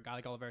question for a guy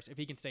like Olivares if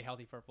he can stay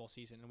healthy for a full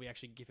season and we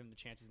actually give him the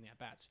chances in the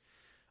at-bats.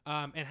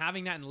 And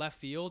having that in left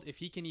field, if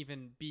he can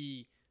even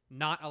be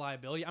not a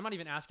liability, I'm not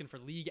even asking for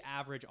league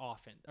average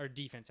offense or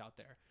defense out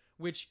there,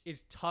 which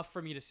is tough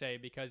for me to say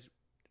because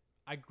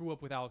I grew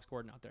up with Alex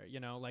Gordon out there. You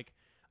know, like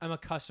I'm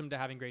accustomed to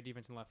having great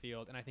defense in left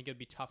field, and I think it'd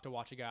be tough to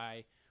watch a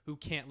guy who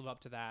can't live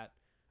up to that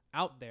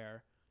out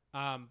there.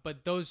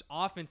 But those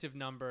offensive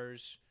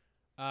numbers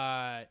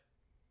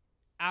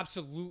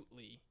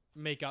absolutely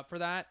make up for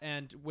that.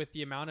 And with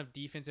the amount of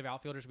defensive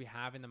outfielders we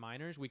have in the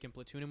minors, we can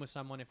platoon him with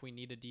someone if we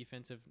need a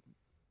defensive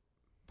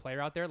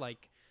player out there.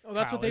 Like, Oh,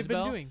 that's Kyle what they've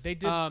Isbell. been doing. They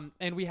did.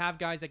 And we have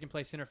guys that can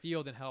play center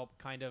field and help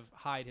kind of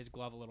hide his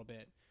glove a little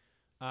bit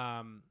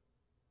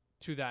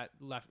to that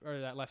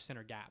left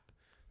center gap.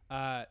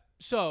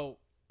 So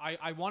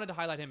I wanted to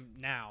highlight him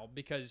now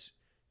because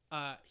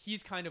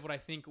he's kind of what I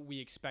think we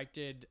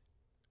expected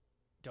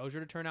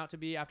Dozier to turn out to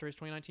be after his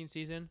 2019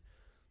 season.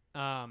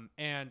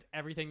 And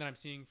everything that I'm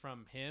seeing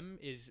from him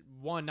is,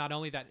 one, not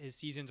only that his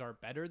seasons are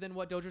better than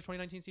what Dozier's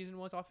 2019 season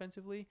was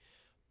offensively,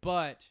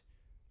 but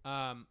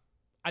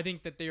I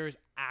think that there is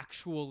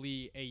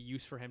actually a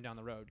use for him down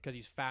the road because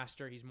he's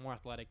faster, he's more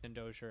athletic than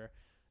Dozier,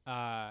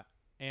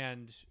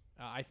 and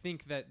I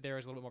think that there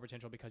is a little bit more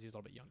potential because he's a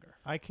little bit younger.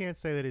 I can't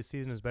say that his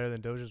season is better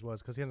than Dozier's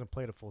was because he hasn't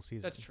played a full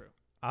season. That's true.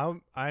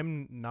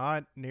 I'm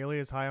not nearly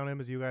as high on him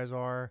as you guys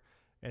are,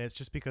 and it's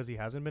just because he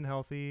hasn't been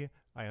healthy.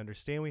 I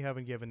understand we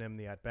haven't given him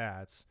the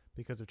at-bats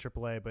because of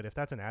AAA, but if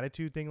that's an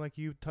attitude thing like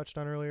you touched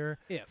on earlier,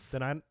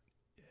 then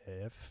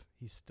if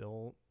he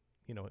still,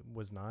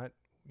 was not,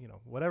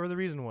 whatever the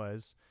reason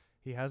was,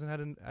 he hasn't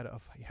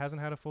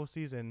had a full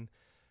season,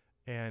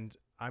 and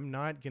I'm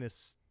not going to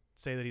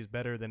say that he's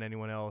better than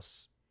anyone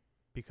else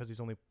because he's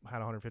only had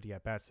 150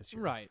 at-bats this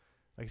year. Right.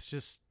 Like, it's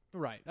just...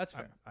 Right. That's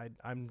fair. I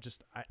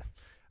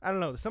don't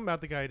know. Something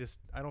about the guy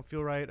I don't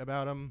feel right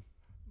about him.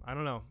 I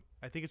don't know.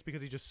 I think it's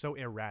because he's just so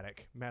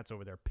erratic. Matt's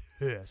over there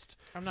pissed.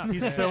 I'm not.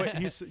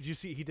 Did you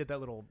see he did that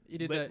little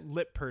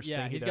lip purse thing?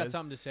 Yeah, he's got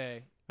something to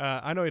say.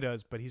 I know he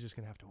does, but he's just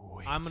gonna have to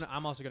wait.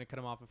 I'm also gonna cut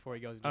him off before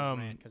he goes to his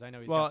rant because I know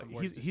he's got some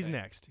words to he's say.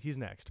 next. He's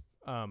next.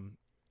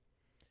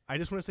 I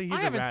just want to say he's I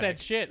haven't erratic. said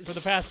shit for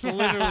the past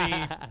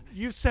literally.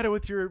 You've said it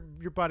with your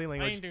body I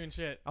language. ain't doing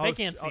shit. They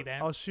can't see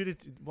that. I'll shoot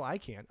it. Well, I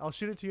can. I'll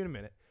shoot it to you in a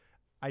minute.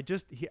 I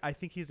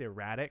think he's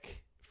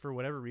erratic for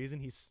whatever reason.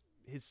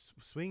 His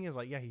swing is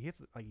like, he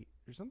hits like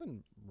there's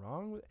something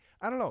wrong with it.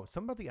 I don't know.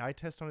 Something about the eye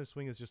test on his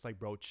swing is just like,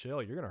 bro,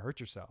 chill. You're gonna hurt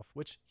yourself,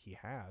 which he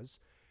has.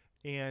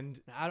 And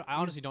I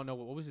honestly don't know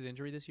what was his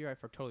injury this year. I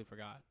totally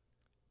forgot.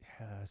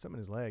 Something in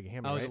his leg,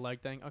 hammer. Oh, it was right? a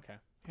leg thing. Okay.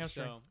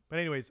 Hamstring. But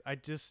anyways,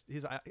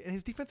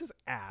 his defense is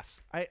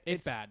ass.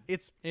 It's bad.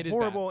 It is bad.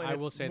 horrible, and I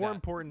it's will say more that.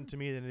 important to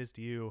me than it is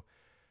to you.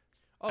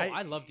 Oh,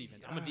 I love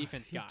defense. I'm a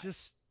defense guy.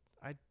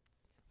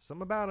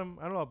 Something about him.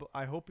 I don't know. But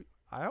I hope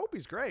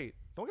he's great.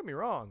 Don't get me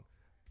wrong,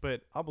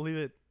 but I'll believe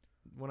it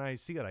when I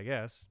see it. I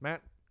guess.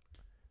 Matt,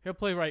 He'll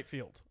play right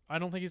field. I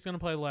don't think he's going to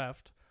play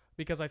left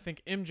because I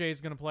think MJ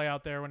is going to play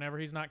out there whenever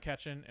he's not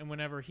catching, and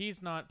whenever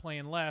he's not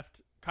playing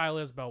left, Kyle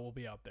Isbell will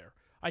be out there.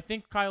 I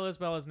think Kyle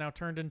Isbell has now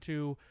turned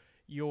into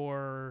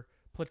your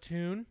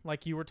platoon,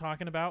 like you were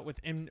talking about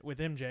with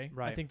MJ.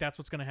 Right. I think that's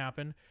what's going to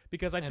happen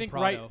because I think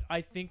Prado.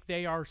 I think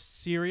they are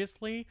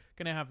seriously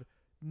going to have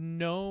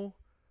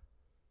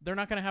they're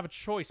not going to have a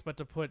choice but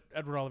to put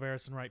Edward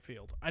Olivares in right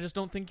field. I just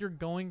don't think you're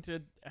going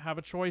to have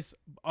a choice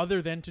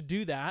other than to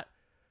do that,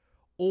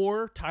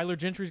 or Tyler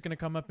Gentry's going to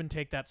come up and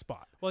take that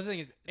spot. Well, the thing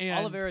is, And-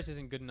 Olivares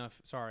isn't good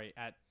enough,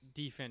 at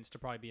defense to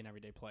probably be an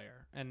everyday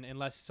player. And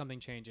unless something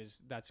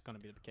changes, that's going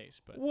to be the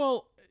case. But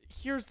Well,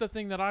 here's the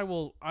thing that I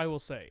will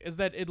say is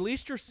that at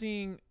least you're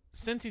seeing,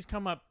 since he's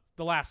come up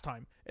the last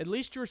time, at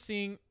least you're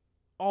seeing,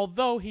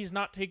 although he's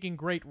not taking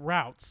great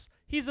routes,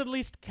 he's at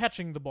least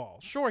catching the ball.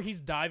 Sure, he's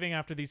diving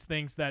after these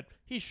things that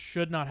he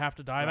should not have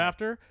to dive Right.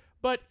 after,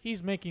 but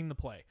he's making the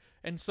play.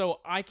 And so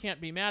I can't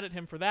be mad at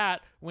him for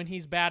that when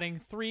he's batting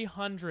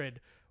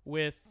 300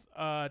 with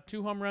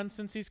 2 home runs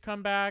since he's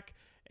come back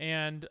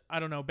and, I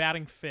don't know,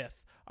 batting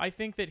 5th. I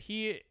think that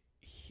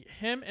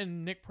him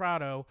and Nick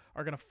Prado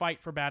are going to fight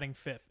for batting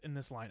 5th in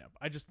this lineup.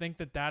 I just think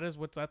that is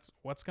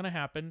what's going to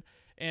happen,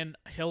 and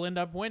he'll end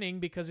up winning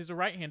because he's a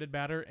right-handed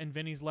batter and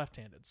Vinny's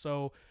left-handed.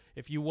 So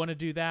if you want to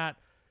do that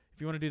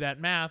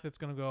math, it's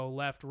going to go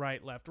left,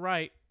 right,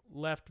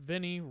 left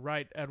Vinny,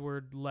 right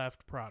Edward,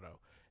 left Prado.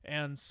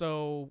 And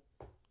so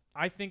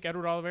I think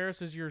Edward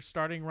Olivares is your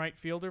starting right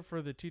fielder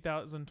for the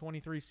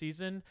 2023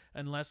 season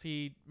unless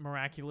he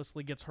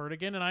miraculously gets hurt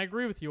again. And I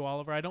agree with you,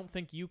 Oliver. I don't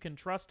think you can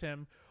trust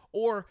him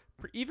or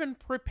even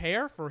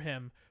prepare for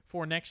him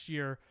for next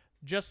year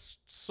just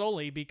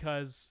solely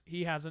because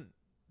he hasn't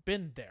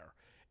been there.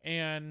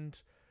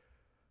 And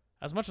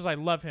as much as I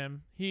love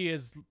him, he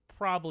is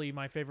probably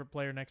my favorite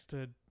player next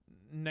to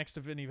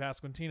Vinny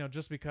Pasquantino,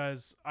 just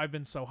because I've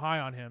been so high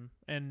on him,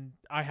 and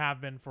I have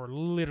been for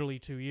literally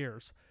 2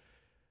 years.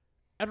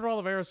 Edward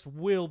Olivares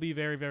will be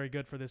very, very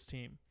good for this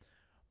team.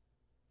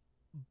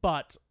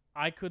 But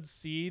I could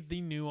see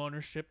the new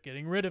ownership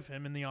getting rid of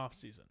him in the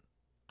offseason.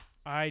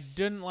 I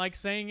didn't like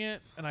saying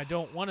it, and I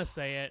don't want to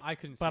say it. I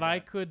couldn't see But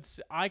that.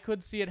 I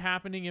could see it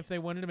happening if they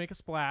wanted to make a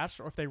splash,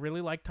 or if they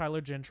really like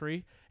Tyler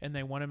Gentry and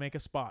they want to make a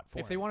spot for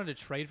If him. they wanted to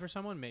trade for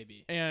someone,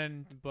 maybe.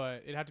 And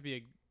But it'd have to be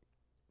a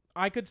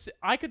I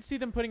could see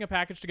them putting a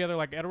package together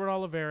like Edward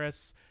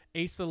Olivares,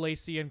 Asa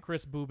Lacy, and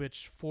Chris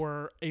Bubich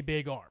for a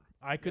big arm.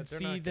 I could they're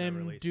see not gonna them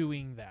release him.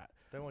 doing that.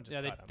 They won't just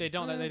yeah. cut him. They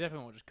don't. They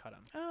definitely won't just cut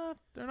him.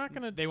 They're not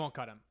gonna. They won't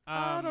cut him.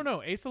 I don't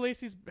know. Asa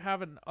Lacy's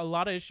having a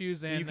lot of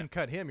issues, and You can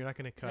cut him. You're not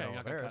going to cut Yeah, you're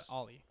not gonna Olivares. cut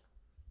Ollie.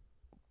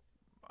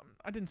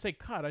 I didn't say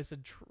cut. I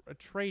said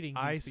trading.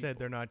 I these said people.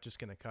 they're not just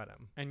going to cut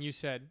him. And you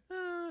said,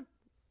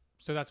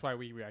 so that's why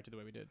we reacted the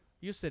way we did.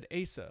 You said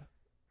Asa.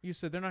 You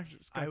said they're not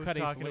just I gonna was cut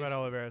talking Asa about Lacy.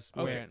 Olivares.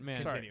 Okay, Man,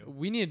 man, sorry.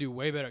 we need to do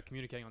way better at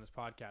communicating on this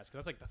podcast, because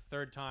that's like the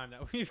third time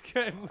that we've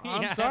got.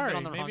 I'm have sorry. been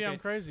on the wrong Maybe I'm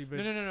page. crazy, but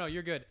No.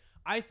 You're good.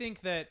 I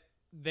think that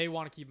they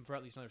want to keep him for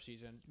at least another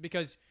season,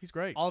 because he's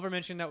great. Oliver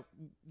mentioned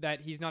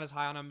that he's not as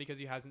high on him because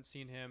he hasn't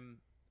seen him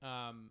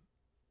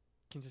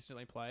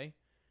consistently play,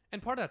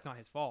 and part of that's not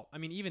his fault. I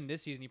mean, even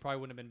this season, he probably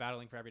wouldn't have been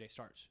battling for everyday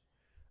starts.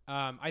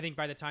 I think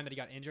by the time that he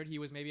got injured, he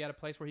was maybe at a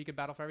place where he could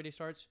battle for everyday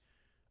starts.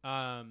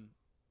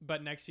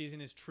 But next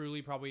season is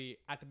truly probably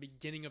at the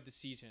beginning of the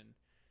season,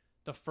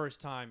 the first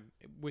time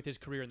with his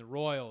career in the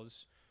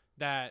Royals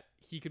that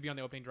he could be on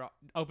the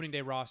opening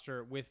day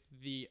roster with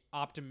the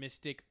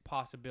optimistic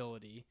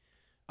possibility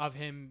of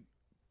him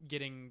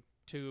getting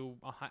to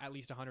at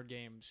least 100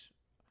 games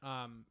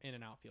in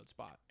an outfield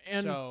spot.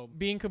 And so,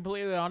 being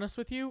completely honest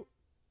with you,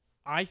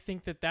 I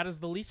think that is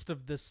the least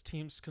of this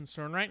team's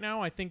concern right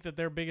now. I think that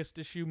their biggest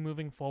issue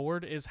moving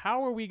forward is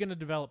how are we going to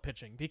develop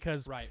pitching?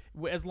 Because right.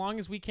 as long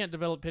as we can't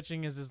develop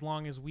pitching is as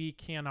long as we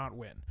cannot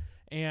win.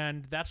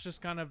 And that's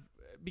just kind of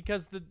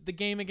because the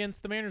game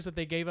against the Mariners that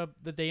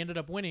they ended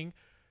up winning,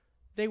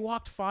 they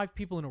walked 5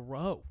 people in a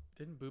row.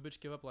 Didn't Bubich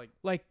give up or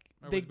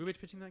was Bubich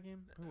pitching that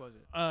game? Who was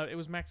it? It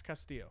was Max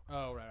Castillo.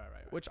 Oh, right.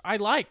 Which I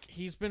like.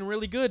 He's been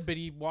really good, but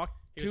he walked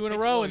He 2 was in a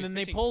pitching- row, well, and he then was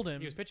they pitching- pulled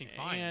him. He was pitching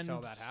fine until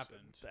that happened.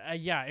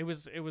 Yeah, it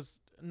was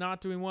not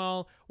doing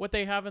well. What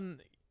they have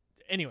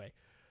anyway,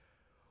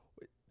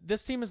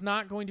 this team is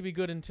not going to be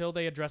good until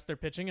they address their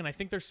pitching, and I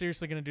think they're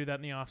seriously going to do that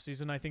in the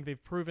offseason. I think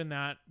they've proven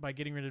that by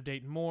getting rid of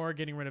Dayton Moore,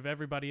 getting rid of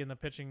everybody in the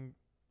pitching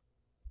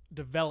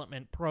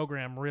development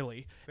program,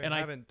 really. They and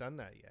haven't done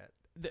that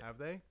yet, have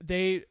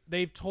they?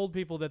 They've told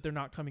people that they're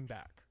not coming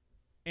back,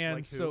 and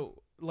Like who?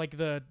 so like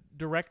the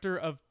director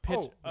of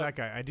pitch. That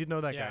guy. I did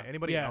know that Yeah. guy.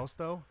 Anybody Yeah. else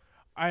though?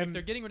 If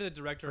they're getting rid of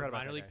the director Forgot of about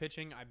minor that league guy.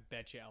 pitching, I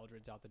bet you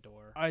Eldred's out the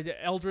door.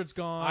 Eldred's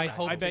gone. I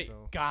hope I bet.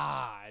 so.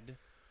 God.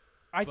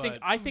 I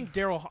think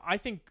Daryl. I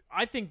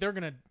think they're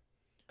gonna.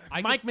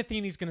 I Mike could s-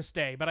 Matheny's gonna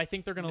stay, but I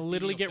think they're gonna Matheny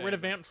literally will get stay, rid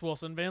of but- Vance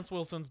Wilson. Vance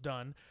Wilson's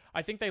done.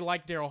 I think they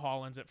like Daryl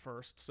Hollins at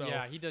first. So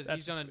yeah, he does.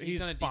 that's He's done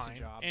a fine. decent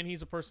job. and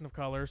he's a person of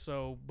color.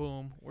 So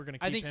boom, we're gonna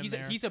keep I think him he's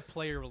there. he's a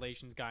player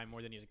relations guy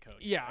more than he's a coach.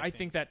 Yeah, I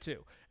think that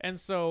too. And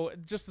so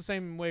just the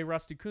same way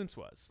Rusty Kuntz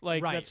was.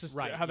 Like Right, that's just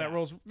right, how that yeah.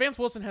 rolls. Vance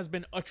Wilson has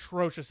been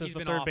atrocious as He's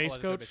the been third awful base as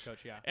a coach. third base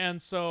coach, yeah.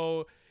 And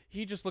so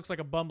he just looks like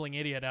a bumbling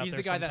idiot out He's there.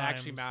 the guy that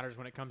actually sometimes. matters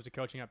when it comes to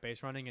coaching up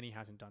base running, and he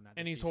hasn't done that.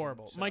 And this he's season,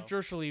 horrible. so- Mike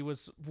Jershely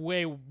was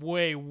way,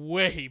 way,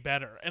 way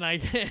better. And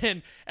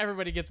and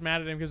everybody gets mad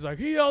at him because like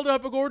he held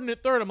up a Gordon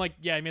at third. I'm like,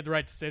 yeah, he made the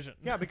right decision.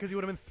 Yeah, because he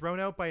would have been thrown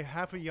out by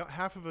half of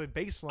a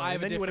baseline, I have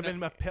and a then you would have been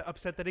different-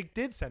 upset that he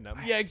did send him.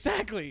 Yeah,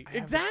 exactly. I have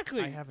a-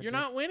 Exactly. I have a You're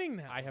not winning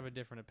that. I have a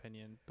different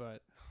opinion,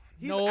 but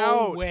He's no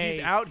out. way.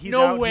 He's out. He's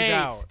no out. way. He's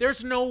out.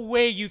 There's no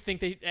way you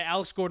think that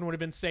Alex Gordon would have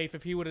been safe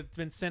if he would have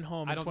been sent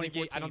home I in don't think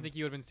 2014. I don't think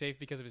he would have been safe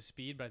because of his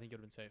speed, but I think he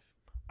would have been safe.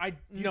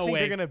 You no think way.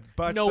 they're gonna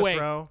butch No the way.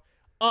 throw?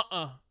 You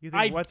You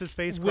think what's his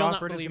face will not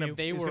Crawford is believe gonna you.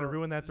 They is gonna were-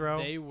 ruin that throw?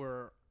 They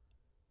were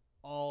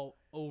all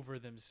over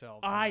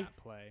themselves I- on that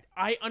play.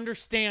 I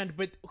understand,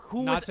 but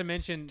who Not was? to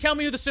mention, Tell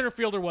me who the center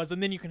fielder was,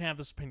 and then you can have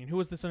this opinion. Who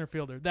was the center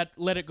fielder that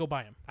let it go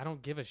by him? I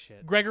don't give a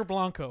shit. Gregor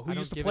Blanco, who I don't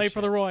used to give a play for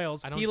shit. the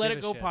Royals. I don't He let give it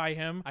a go shit. by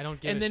him. I don't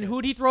give And a then shit.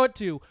 who'd he throw it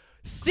to?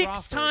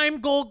 6-time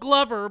Gold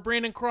Glover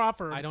Brandon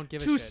Crawford. I don't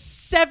give a to shit.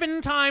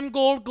 7-time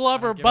Gold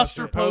Glover don't give a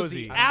Buster shit.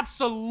 Posey. I don't-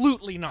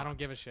 Absolutely not. I don't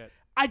give a shit.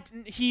 I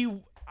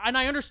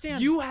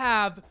understand. You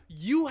had.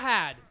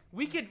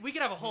 We could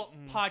have a whole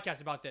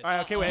podcast about this. All right,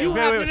 okay, wait, You wait,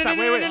 have- wait, no, stop,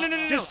 no, wait, no, wait. no, no,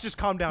 no, no, Just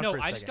calm down No, for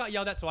a I second. just got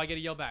yelled at, so I get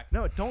to yell back.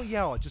 No, don't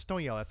yell. Just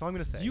don't yell. That's all I'm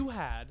gonna say. You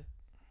had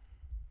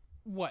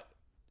what?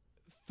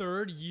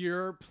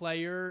 Third-year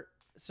player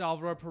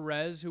Salvador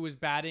Perez, who was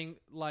batting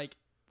like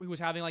he was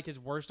having like his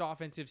worst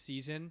offensive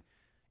season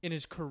in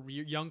his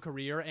young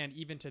career, and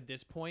even to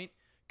this point,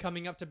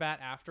 coming up to bat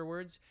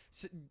afterwards.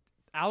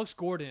 Alex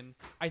Gordon,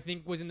 I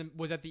think,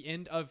 was at the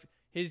end of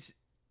his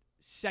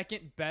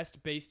second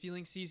best base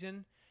stealing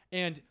season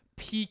and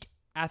peak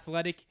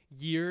athletic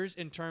years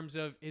in terms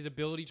of his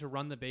ability to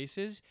run the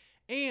bases.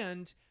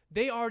 And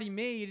They already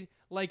made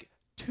like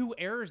 2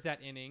 errors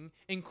that inning,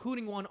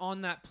 including one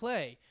on that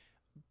play.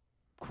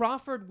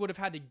 Crawford would have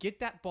had to get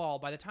that ball.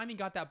 By the time he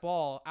got that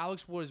ball,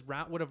 Alex would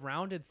have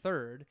rounded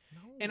third.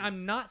 And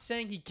I'm not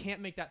saying he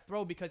can't make that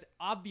throw, because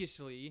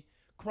obviously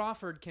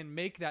Crawford can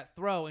make that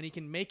throw, and he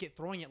can make it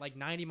throwing it like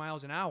 90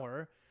 miles an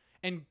hour.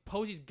 And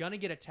Posey's going to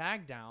get a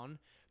tag down.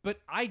 But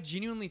I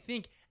genuinely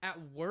think at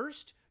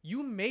worst,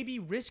 you maybe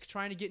risk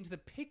trying to get into the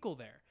pickle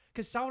there.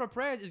 Because Salvador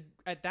Perez is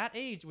at that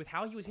age, with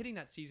how he was hitting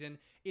that season,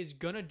 is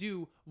going to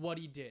do what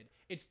he did.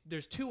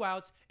 There's 2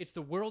 outs. It's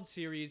the World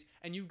Series,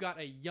 and you've got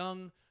a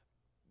young,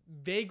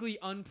 vaguely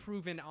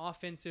unproven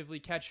offensively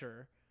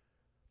catcher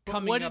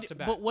coming up to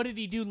bat. But what did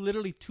he do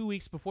literally 2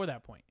 weeks before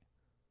that point?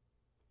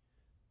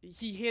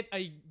 He hit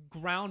a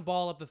ground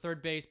ball up the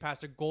third base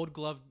past a Gold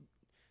Glove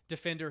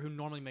defender who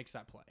normally makes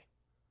that play.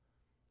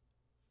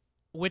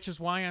 Which is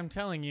why I'm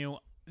telling you,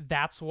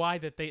 that's why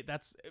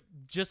that's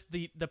just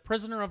the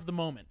prisoner of the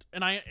moment.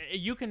 And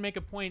you can make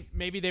a point,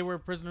 maybe they were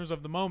prisoners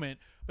of the moment,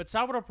 but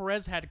Salvador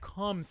Perez had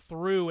come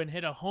through and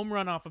hit a home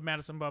run off of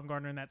Madison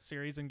Bumgarner in that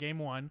series in game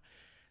 1.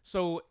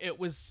 So it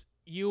was,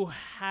 you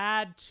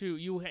had to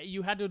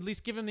at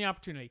least give him the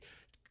opportunity.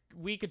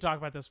 We could talk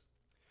about this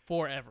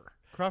forever.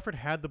 Crawford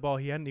had the ball.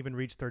 He hadn't even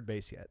reached third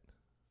base yet.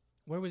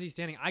 Where was he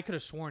standing? I could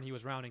have sworn he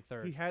was rounding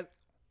third. He had.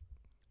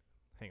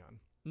 Hang on.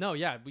 No,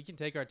 yeah, we can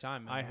take our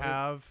time, man.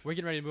 We're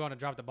getting ready to move on to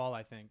drop the ball,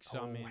 I think.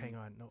 So, I mean, hang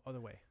on. No,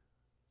 other way.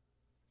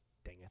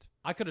 Dang it.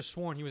 I could have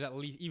sworn he was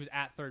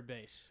at third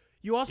base.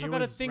 You also got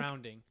to think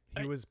rounding.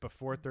 He was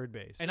before third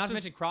base. And not to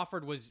mention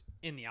Crawford was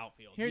in the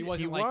outfield. He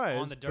wasn't he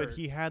on the dirt. But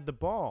he had the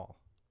ball.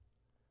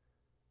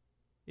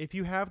 If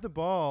you have the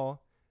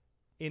ball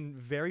in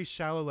very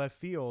shallow left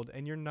field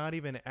and you're not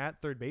even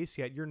at third base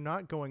yet, you're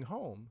not going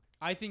home.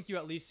 I think you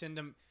at least send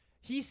him.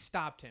 He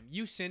stopped him.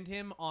 You send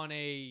him on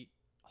a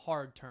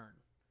hard turn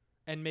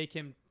and make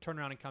him turn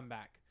around and come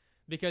back,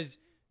 because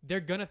they're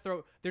gonna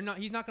throw.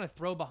 He's not gonna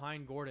throw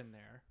behind Gordon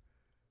there.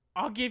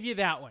 I'll give you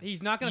that one.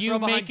 He's not gonna throw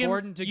behind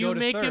Gordon to go to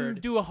third. You make him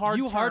do a hard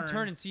turn. You hard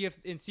turn and see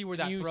where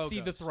that throw goes. You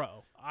see the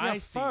throw. I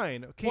see.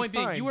 Fine. Okay, Point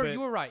fine, being, you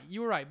were right.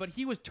 You were right. But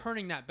he was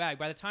turning that bag.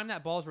 By the time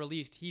that ball's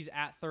released, he's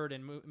at third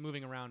and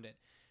moving around it.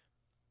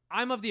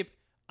 I'm of the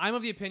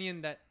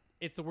opinion that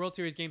it's the World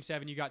Series Game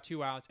 7. You got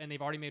 2 outs, and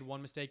they've already made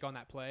one mistake on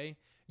that play.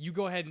 You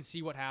go ahead and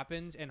see what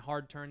happens and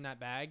hard turn that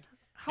bag.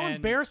 How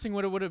embarrassing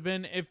would it have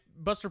been if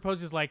Buster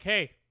Posey's like,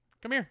 "Hey,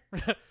 come here."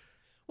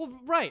 Well,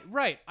 right.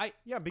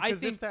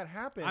 Because if that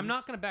happens, I'm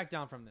not going to back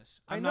down from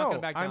this. I'm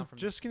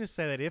just going to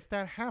say that if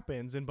that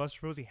happens and Buster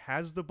Posey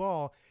has the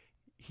ball,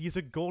 he's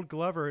a Gold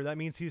Glover. That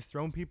means he's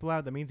thrown people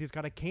out. That means he's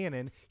got a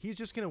cannon. He's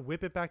just going to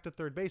whip it back to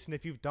third base. And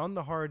if you've done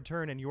the hard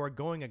turn and you are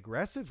going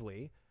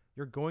aggressively,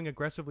 you're going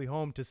aggressively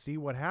home to see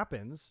what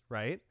happens,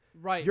 right?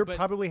 Right. You're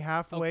probably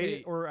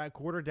halfway or a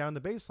quarter down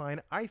the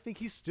baseline. I think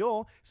he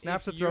still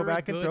snaps the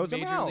throwback and throws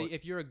him out.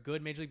 If you're a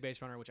good Major League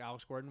base runner, which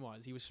Alex Gordon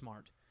was, he was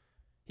smart.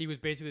 He was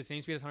basically the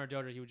same speed as Hunter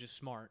Dozier. He was just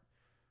smart.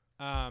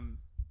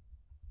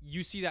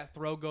 You see that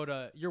throw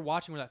you're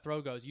watching where that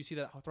throw goes. You see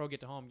that throw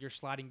get to home. You're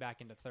sliding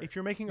back into third. If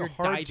you're making a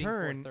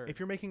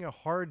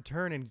hard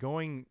turn and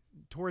going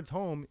towards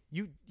home,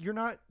 you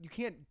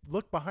can't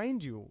look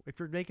behind you. If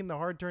you're making the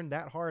hard turn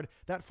that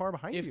far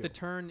behind you. If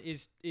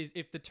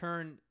the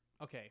turn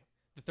okay,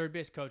 the third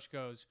base coach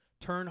goes,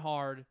 turn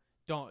hard,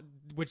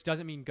 which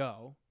doesn't mean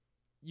go.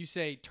 You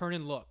say turn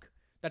and look.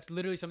 That's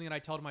literally something that I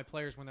tell to my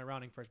players when they're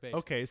rounding first base.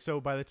 Okay,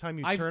 so by the time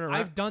you turn around,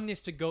 I've done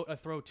this to go a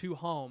throw to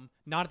home,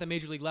 not at the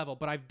major league level,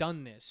 but I've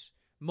done this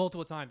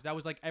multiple times. That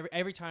was like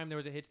every time there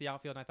was a hit to the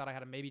outfield and I thought I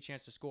had a maybe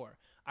chance to score,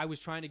 I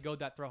was trying to go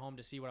that throw home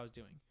to see what I was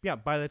doing. Yeah,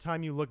 by the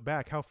time you look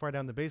back, how far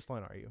down the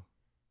baseline are you?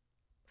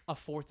 A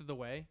fourth of the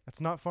way.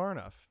 That's not far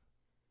enough.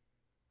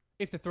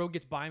 If the throw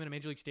gets by him in a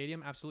major league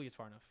stadium, absolutely it's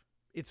far enough.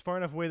 It's far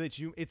enough away that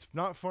it's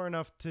not far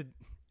enough to.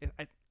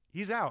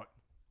 He's out.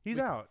 He's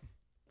out.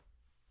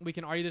 We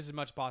can argue this as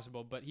much as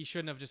possible, but he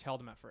shouldn't have just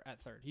held him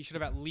at third. He should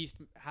have at least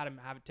had him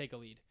take a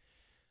lead.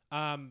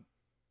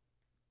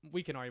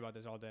 We can argue about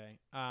this all day.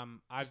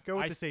 Just go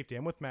with the safety.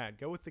 I'm with Matt.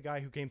 Go with the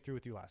guy who came through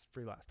with you last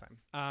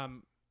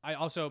time. I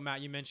also, Matt,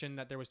 you mentioned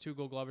that there was 2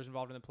 Gold Glovers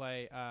involved in the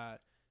play.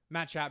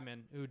 Matt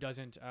Chapman, who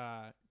doesn't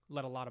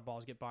let a lot of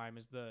balls get by him,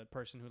 is the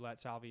person who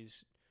let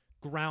Salvi's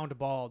ground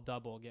ball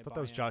double get by him. I thought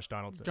that was Josh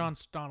Donaldson. John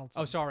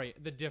Donaldson. Oh, sorry.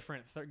 The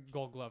different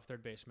Gold Glove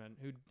third baseman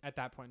who, at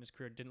that point in his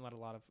career, didn't let a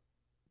lot of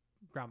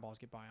ground balls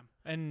get by him.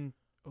 And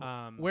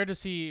where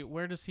does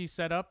he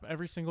set up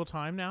every single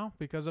time now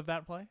because of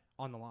that play?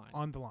 On the line.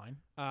 On the line.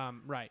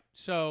 Right.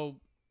 So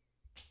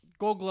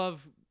Gold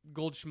Glove,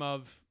 Gold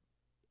Schmove,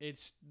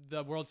 it's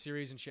the World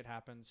Series and shit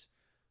happens.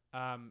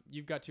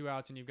 You've got 2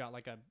 outs and you've got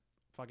like a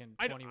fucking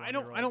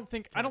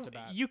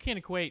 21-year-old. You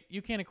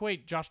can't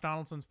equate Josh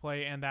Donaldson's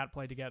play and that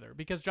play together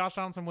because Josh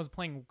Donaldson was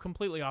playing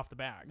completely off the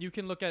bag. You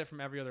can look at it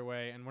from every other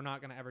way, and we're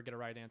not going to ever get a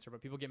right answer,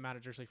 but people get mad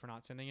at Jersey for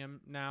not sending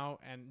him now,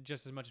 and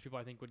just as much as people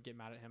I think would get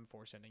mad at him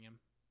for sending him.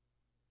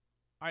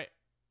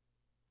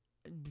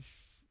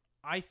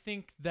 I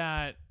think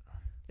that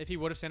if he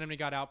would have sent him and he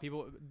got out,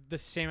 the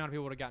same amount of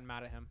people would have gotten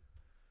mad at him.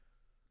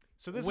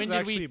 So this When is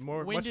did we- actually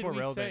when much did more we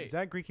relevant. say-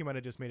 Zach Greinke might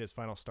have just made his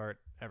final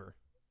start ever.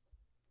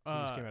 He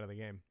just came out of the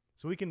game.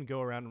 So we can go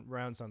around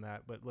rounds on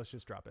that, but let's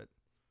just drop it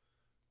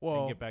and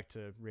well, get back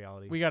to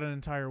reality. we got an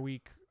entire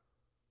week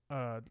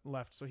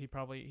left, so he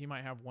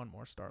might have one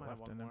more start Might have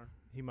left one in him. more.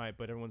 He might,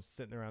 but everyone's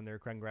sitting around there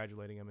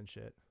congratulating him and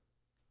shit.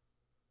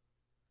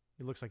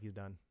 He looks like he's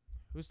done.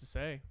 Who's to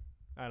say?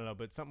 I don't know,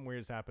 but something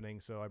weird is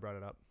happening, so I brought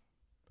it up.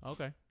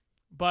 Okay,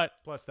 but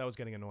Plus, that was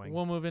getting annoying.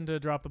 we'll move into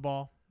drop the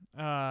ball,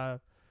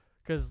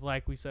 because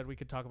like we said, we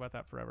could talk about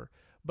that forever.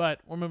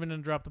 But we're moving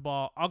into drop the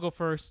ball. I'll go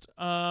first.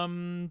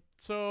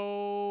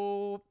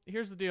 So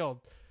here's the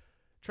deal: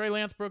 Trey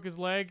Lance broke his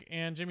leg,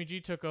 and Jimmy G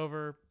took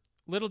over.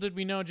 Little did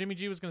we know Jimmy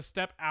G was going to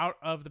step out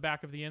of the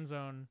back of the end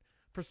zone,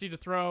 proceed to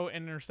throw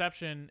an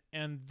interception,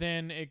 and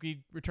then it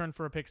be returned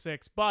for a pick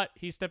six. But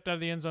he stepped out of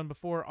the end zone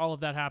before all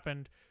of that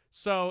happened,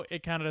 so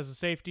it counted as a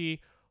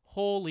safety.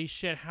 Holy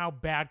shit, how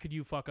bad could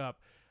you fuck up?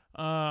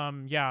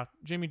 Yeah,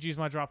 Jimmy G's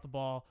my drop the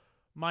ball.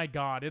 My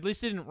God, at least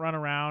he didn't run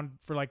around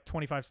for like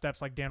 25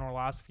 steps like Dan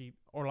Orlovsky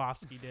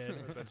did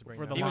I was about to bring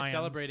for that the He up. was Lions.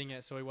 celebrating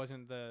it, so he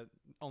wasn't the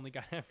only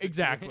guy. ever doing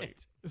Exactly.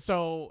 it.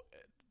 So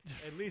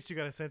At least you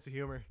got a sense of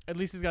humor. at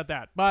least he's got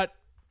that. But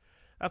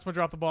that's my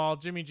drop the ball.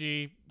 Jimmy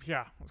G,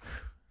 yeah.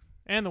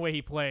 And the way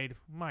he played,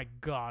 my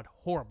God,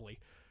 horribly.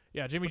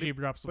 Yeah, Jimmy G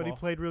drops the But ball. he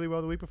played really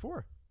well the week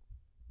before.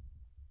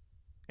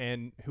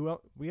 And who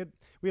else? We had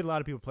a lot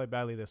of people play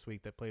badly this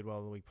week that played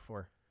well the week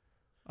before.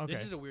 Okay.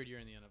 This is a weird year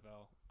in the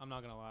NFL. I'm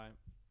not gonna lie.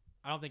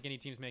 I don't think any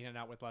team's making it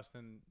out with less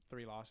than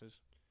 3 losses.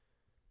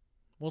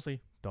 We'll see.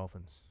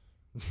 Dolphins.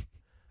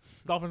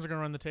 Dolphins are going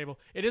to run the table.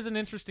 It is an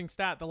interesting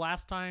stat. The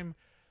last time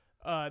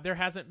there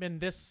hasn't been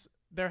this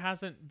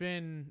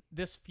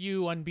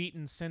few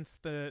unbeaten since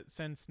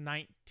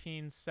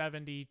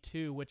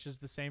 1972, which is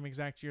the same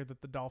exact year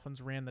that the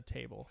Dolphins ran the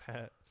table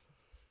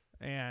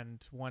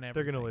and won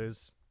everything. They're gonna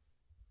lose.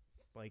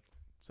 Like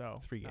So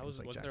 3 games. That was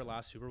like wasn't their Jackson.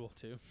 last Super Bowl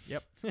too.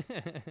 Yep.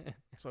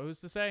 So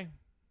who's to say?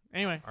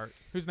 Anyway, Art.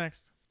 who's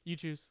next? You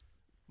choose.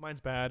 Mine's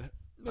bad.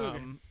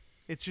 Okay.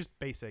 It's just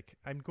basic.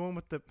 I'm going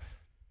with the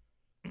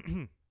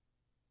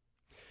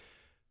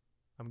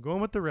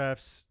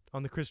refs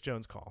on the Chris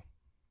Jones call.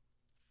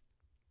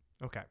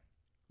 Okay.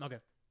 Okay.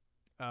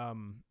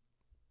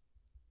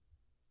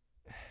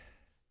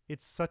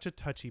 It's such a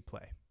touchy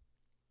play.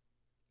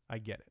 I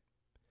get it.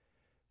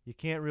 You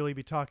can't really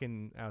be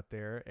talking out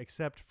there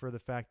except for the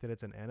fact that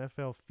it's an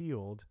NFL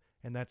field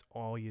and that's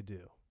all you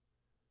do.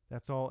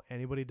 That's all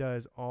anybody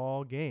does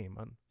all game.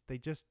 They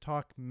just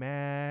talk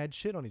mad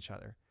shit on each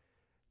other.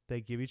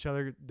 They give each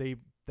other they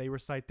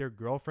recite their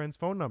girlfriend's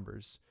phone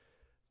numbers.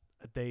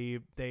 They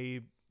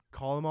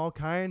call them all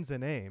kinds of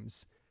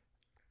names.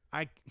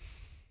 I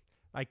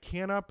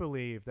cannot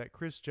believe that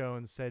Chris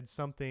Jones said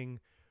something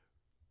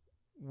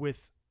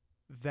with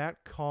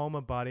that calm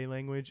a body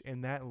language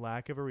and that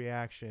lack of a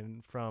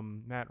reaction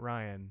from Matt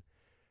Ryan.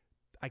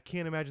 I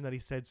can't imagine that he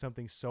said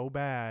something so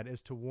bad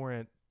as to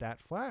warrant that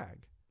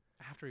flag.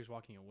 After he was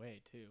walking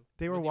away too.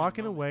 They were Wasn't even a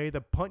walking moment. away. The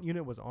punt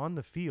unit was on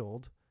the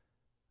field.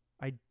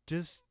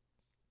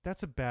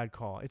 That's a bad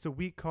call. It's a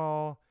weak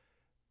call.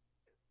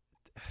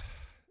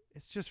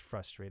 It's just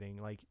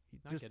frustrating. Like,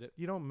 I get it.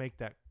 you don't make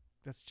that.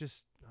 That's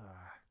just.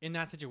 In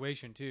that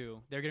situation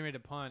too, they're getting ready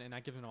to punt, and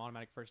that gives them an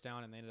automatic first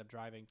down, and they ended up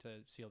driving to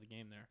seal the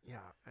game there. Yeah,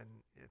 and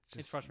it It's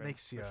just frustrating,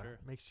 makes you for sure.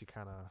 makes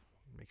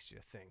you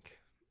think,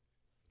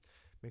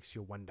 makes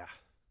you wonder.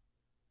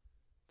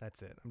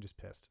 That's it. I'm just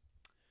pissed.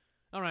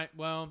 All right.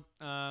 Well,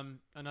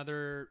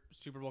 another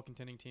Super Bowl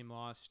contending team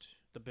lost.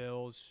 The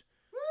Bills.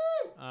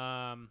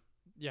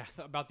 Yeah,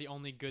 about the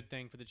only good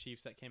thing for the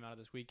Chiefs that came out of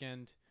this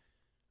weekend.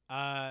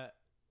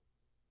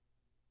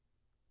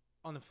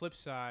 On the flip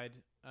side,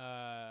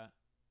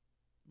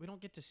 we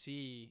don't get to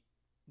see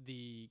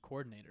the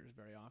coordinators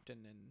very often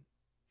in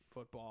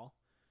football,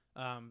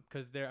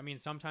 because they're. I mean,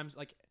 sometimes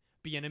like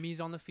be enemies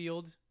on the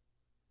field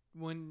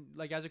when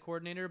like as a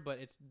coordinator, but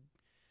it's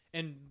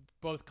in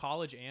both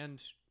college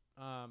and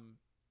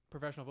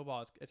professional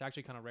football. It's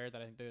actually kind of rare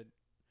that I think the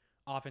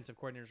offensive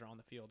coordinators are on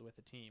the field with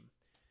the team,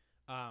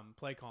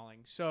 play calling.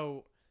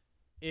 So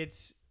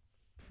it's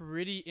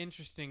pretty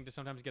interesting to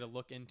sometimes get a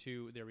look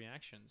into their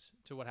reactions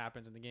to what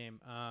happens in the game.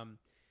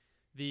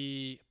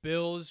 The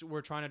Bills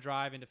were trying to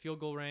drive into field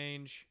goal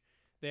range.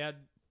 They had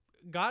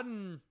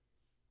gotten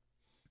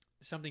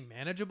something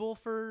manageable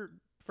for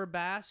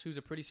Bass, who's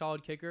a pretty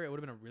solid kicker. It would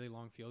have been a really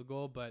long field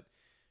goal, but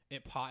they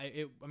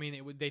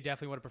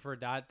definitely would have preferred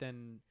that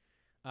than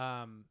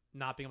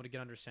not being able to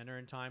get under center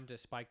in time to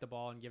spike the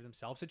ball and give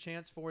themselves a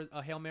chance for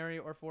a Hail Mary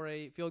or for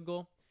a field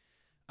goal.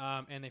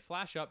 And they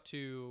flash up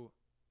to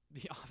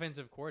the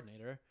offensive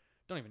coordinator.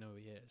 Don't even know who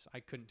he is. I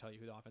couldn't tell you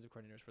who the offensive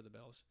coordinator is for the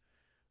Bills.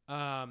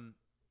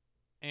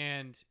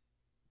 And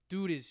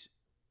dude is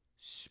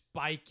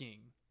spiking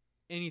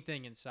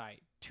anything in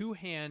sight.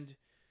 2-hand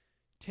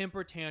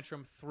temper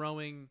tantrum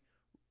throwing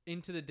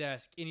into the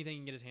desk anything he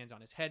can get his hands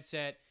on. His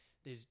headset,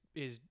 his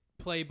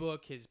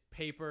playbook, his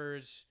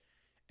papers.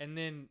 And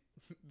then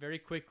very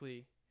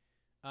quickly,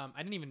 I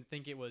didn't even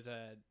think it was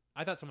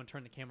I thought someone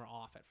turned the camera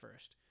off at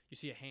first. You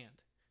see a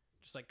hand.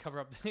 just like cover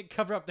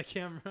up the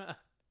camera,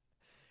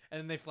 and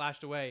then they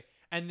flashed away.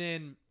 And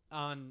then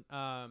on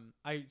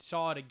I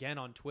saw it again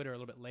on Twitter a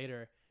little bit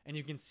later, and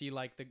you can see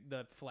like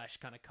the flesh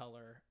kind of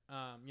color,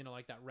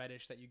 like that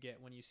reddish that you get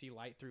when you see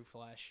light through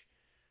flesh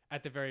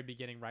at the very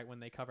beginning, right when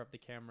they cover up the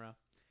camera.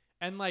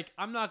 And like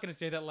I'm not gonna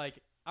say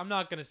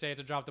it's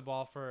a drop the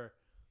ball for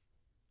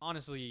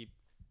honestly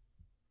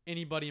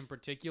anybody in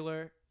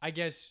particular. I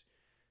guess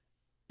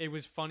it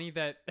was funny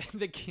that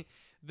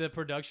the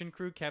production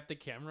crew kept the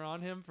camera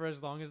on him for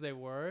as long as they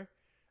were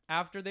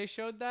after they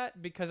showed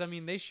that, because I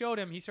mean they showed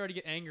him, he started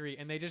to get angry,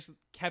 and they just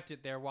kept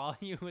it there while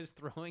he was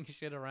throwing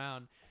shit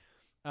around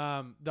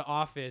the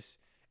office.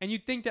 And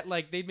you'd think that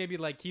like they'd maybe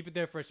like keep it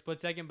there for a split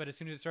second, but as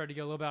soon as it started to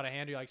get a little bit out of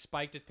hand, he like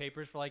spiked his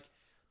papers for like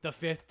the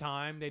 5th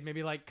time, they'd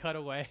maybe like cut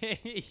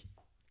away.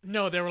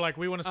 No, they were like,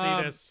 we want to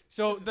see this.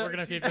 So We're going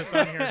to keep this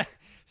on here.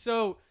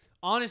 So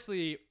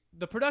honestly,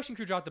 the production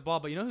crew dropped the ball,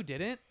 but you know who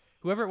didn't?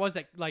 Whoever it was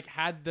that like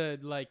had the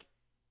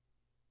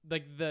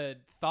the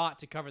thought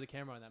to cover the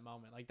camera in that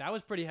moment. Like that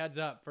was pretty heads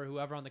up for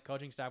whoever on the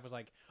coaching staff was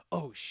like,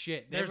 oh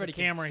shit, There's a everybody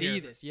camera can see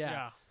here. this.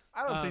 Yeah.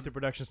 I don't think the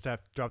production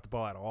staff dropped the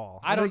ball at all.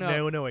 I don't think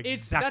know. They know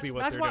exactly what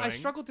that's they're why doing. I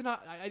struggled to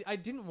not. I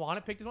didn't want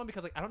to pick this one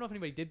because like I don't know if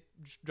anybody did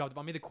drop the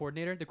ball. Maybe the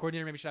coordinator. The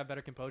coordinator maybe should have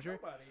better composure.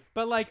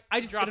 But like I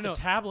just I Dropped don't the know.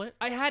 tablet.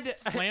 I had to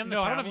Slam the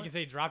No, I don't know if you tablet? can say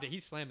he dropped it. He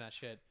slammed that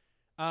shit.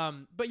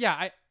 But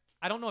yeah,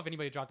 I don't know if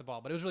anybody dropped the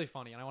ball, but it was really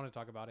funny and I want to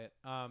talk about it.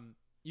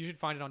 You should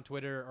find it on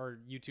Twitter or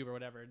YouTube or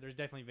whatever. There's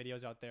definitely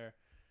videos out there.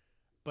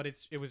 But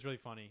it was really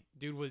funny.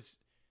 Dude was,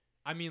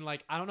 I mean,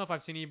 like, I don't know if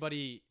I've seen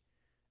anybody,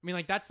 I mean,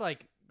 like, that's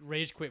like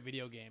rage quit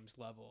video games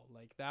level.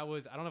 Like, that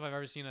was, I don't know if I've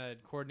ever seen a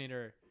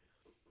coordinator,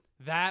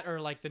 that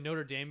or like the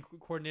Notre Dame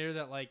coordinator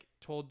that like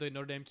told the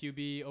Notre Dame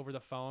QB over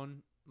the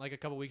phone like a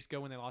couple weeks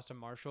ago when they lost to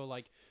Marshall,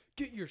 like,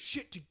 get your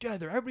shit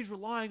together. Everybody's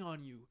relying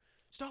on you.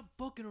 Stop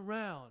fucking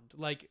around.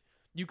 Like,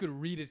 you could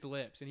read his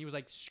lips, and he was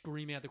like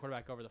screaming at the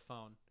quarterback over the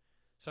phone.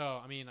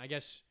 So, I mean, I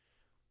guess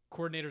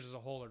coordinators as a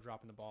whole are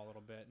dropping the ball a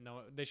little bit.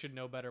 No, they should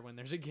know better when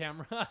there's a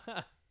camera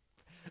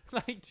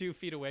like 2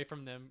 feet away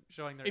from them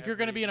showing their. If you're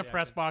going to be in a every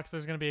press reaction. box,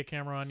 there's going to be a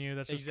camera on you.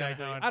 That's just kind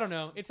Exactly. of how it, I don't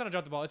know. It's not a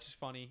drop the ball. It's just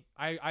funny.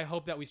 I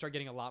hope that we start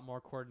getting a lot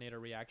more coordinator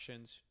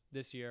reactions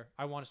this year.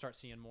 I want to start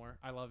seeing more.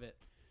 I love it.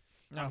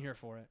 No. I'm here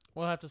for it.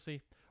 We'll have to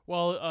see.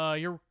 Well,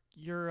 your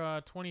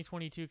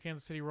 2022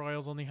 Kansas City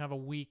Royals only have a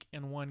week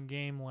and 1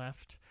 game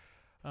left.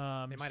 They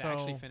might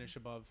actually finish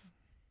above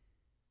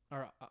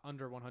or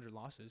under 100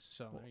 losses.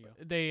 So there you go.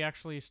 They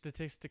actually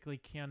statistically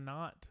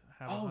cannot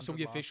have. Oh, so 100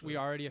 we losses.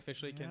 already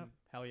officially can. Yep.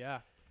 Hell yeah.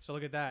 So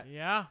look at that.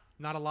 Yeah.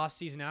 Not a lost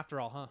season after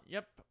all, huh?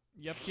 Yep.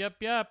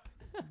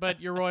 But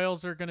your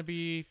Royals are going to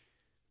be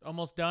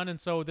almost done, and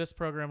so this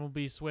program will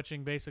be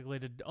switching basically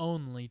to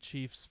only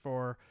Chiefs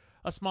for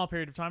a small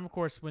period of time. Of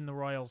course, when the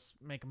Royals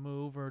make a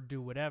move or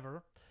do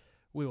whatever,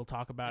 we will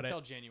talk about Until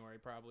it. January,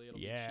 probably. It'll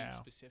be Yeah. Chiefs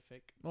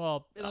specific.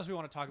 Well, Unless we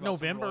want to talk about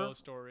November. some Royal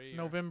story. or-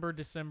 November,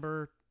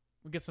 December.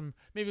 We'll get some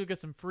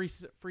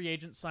free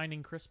agent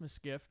signing Christmas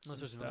gifts Unless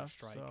and there's another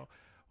stuff. strike. So,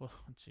 well,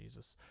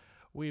 Jesus,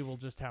 we will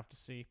just have to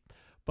see.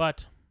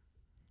 But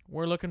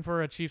we're looking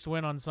for a Chiefs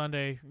win on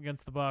Sunday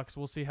against the Bucs.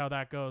 We'll see how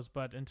that goes.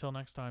 But until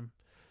next time,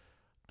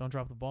 don't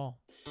drop the ball.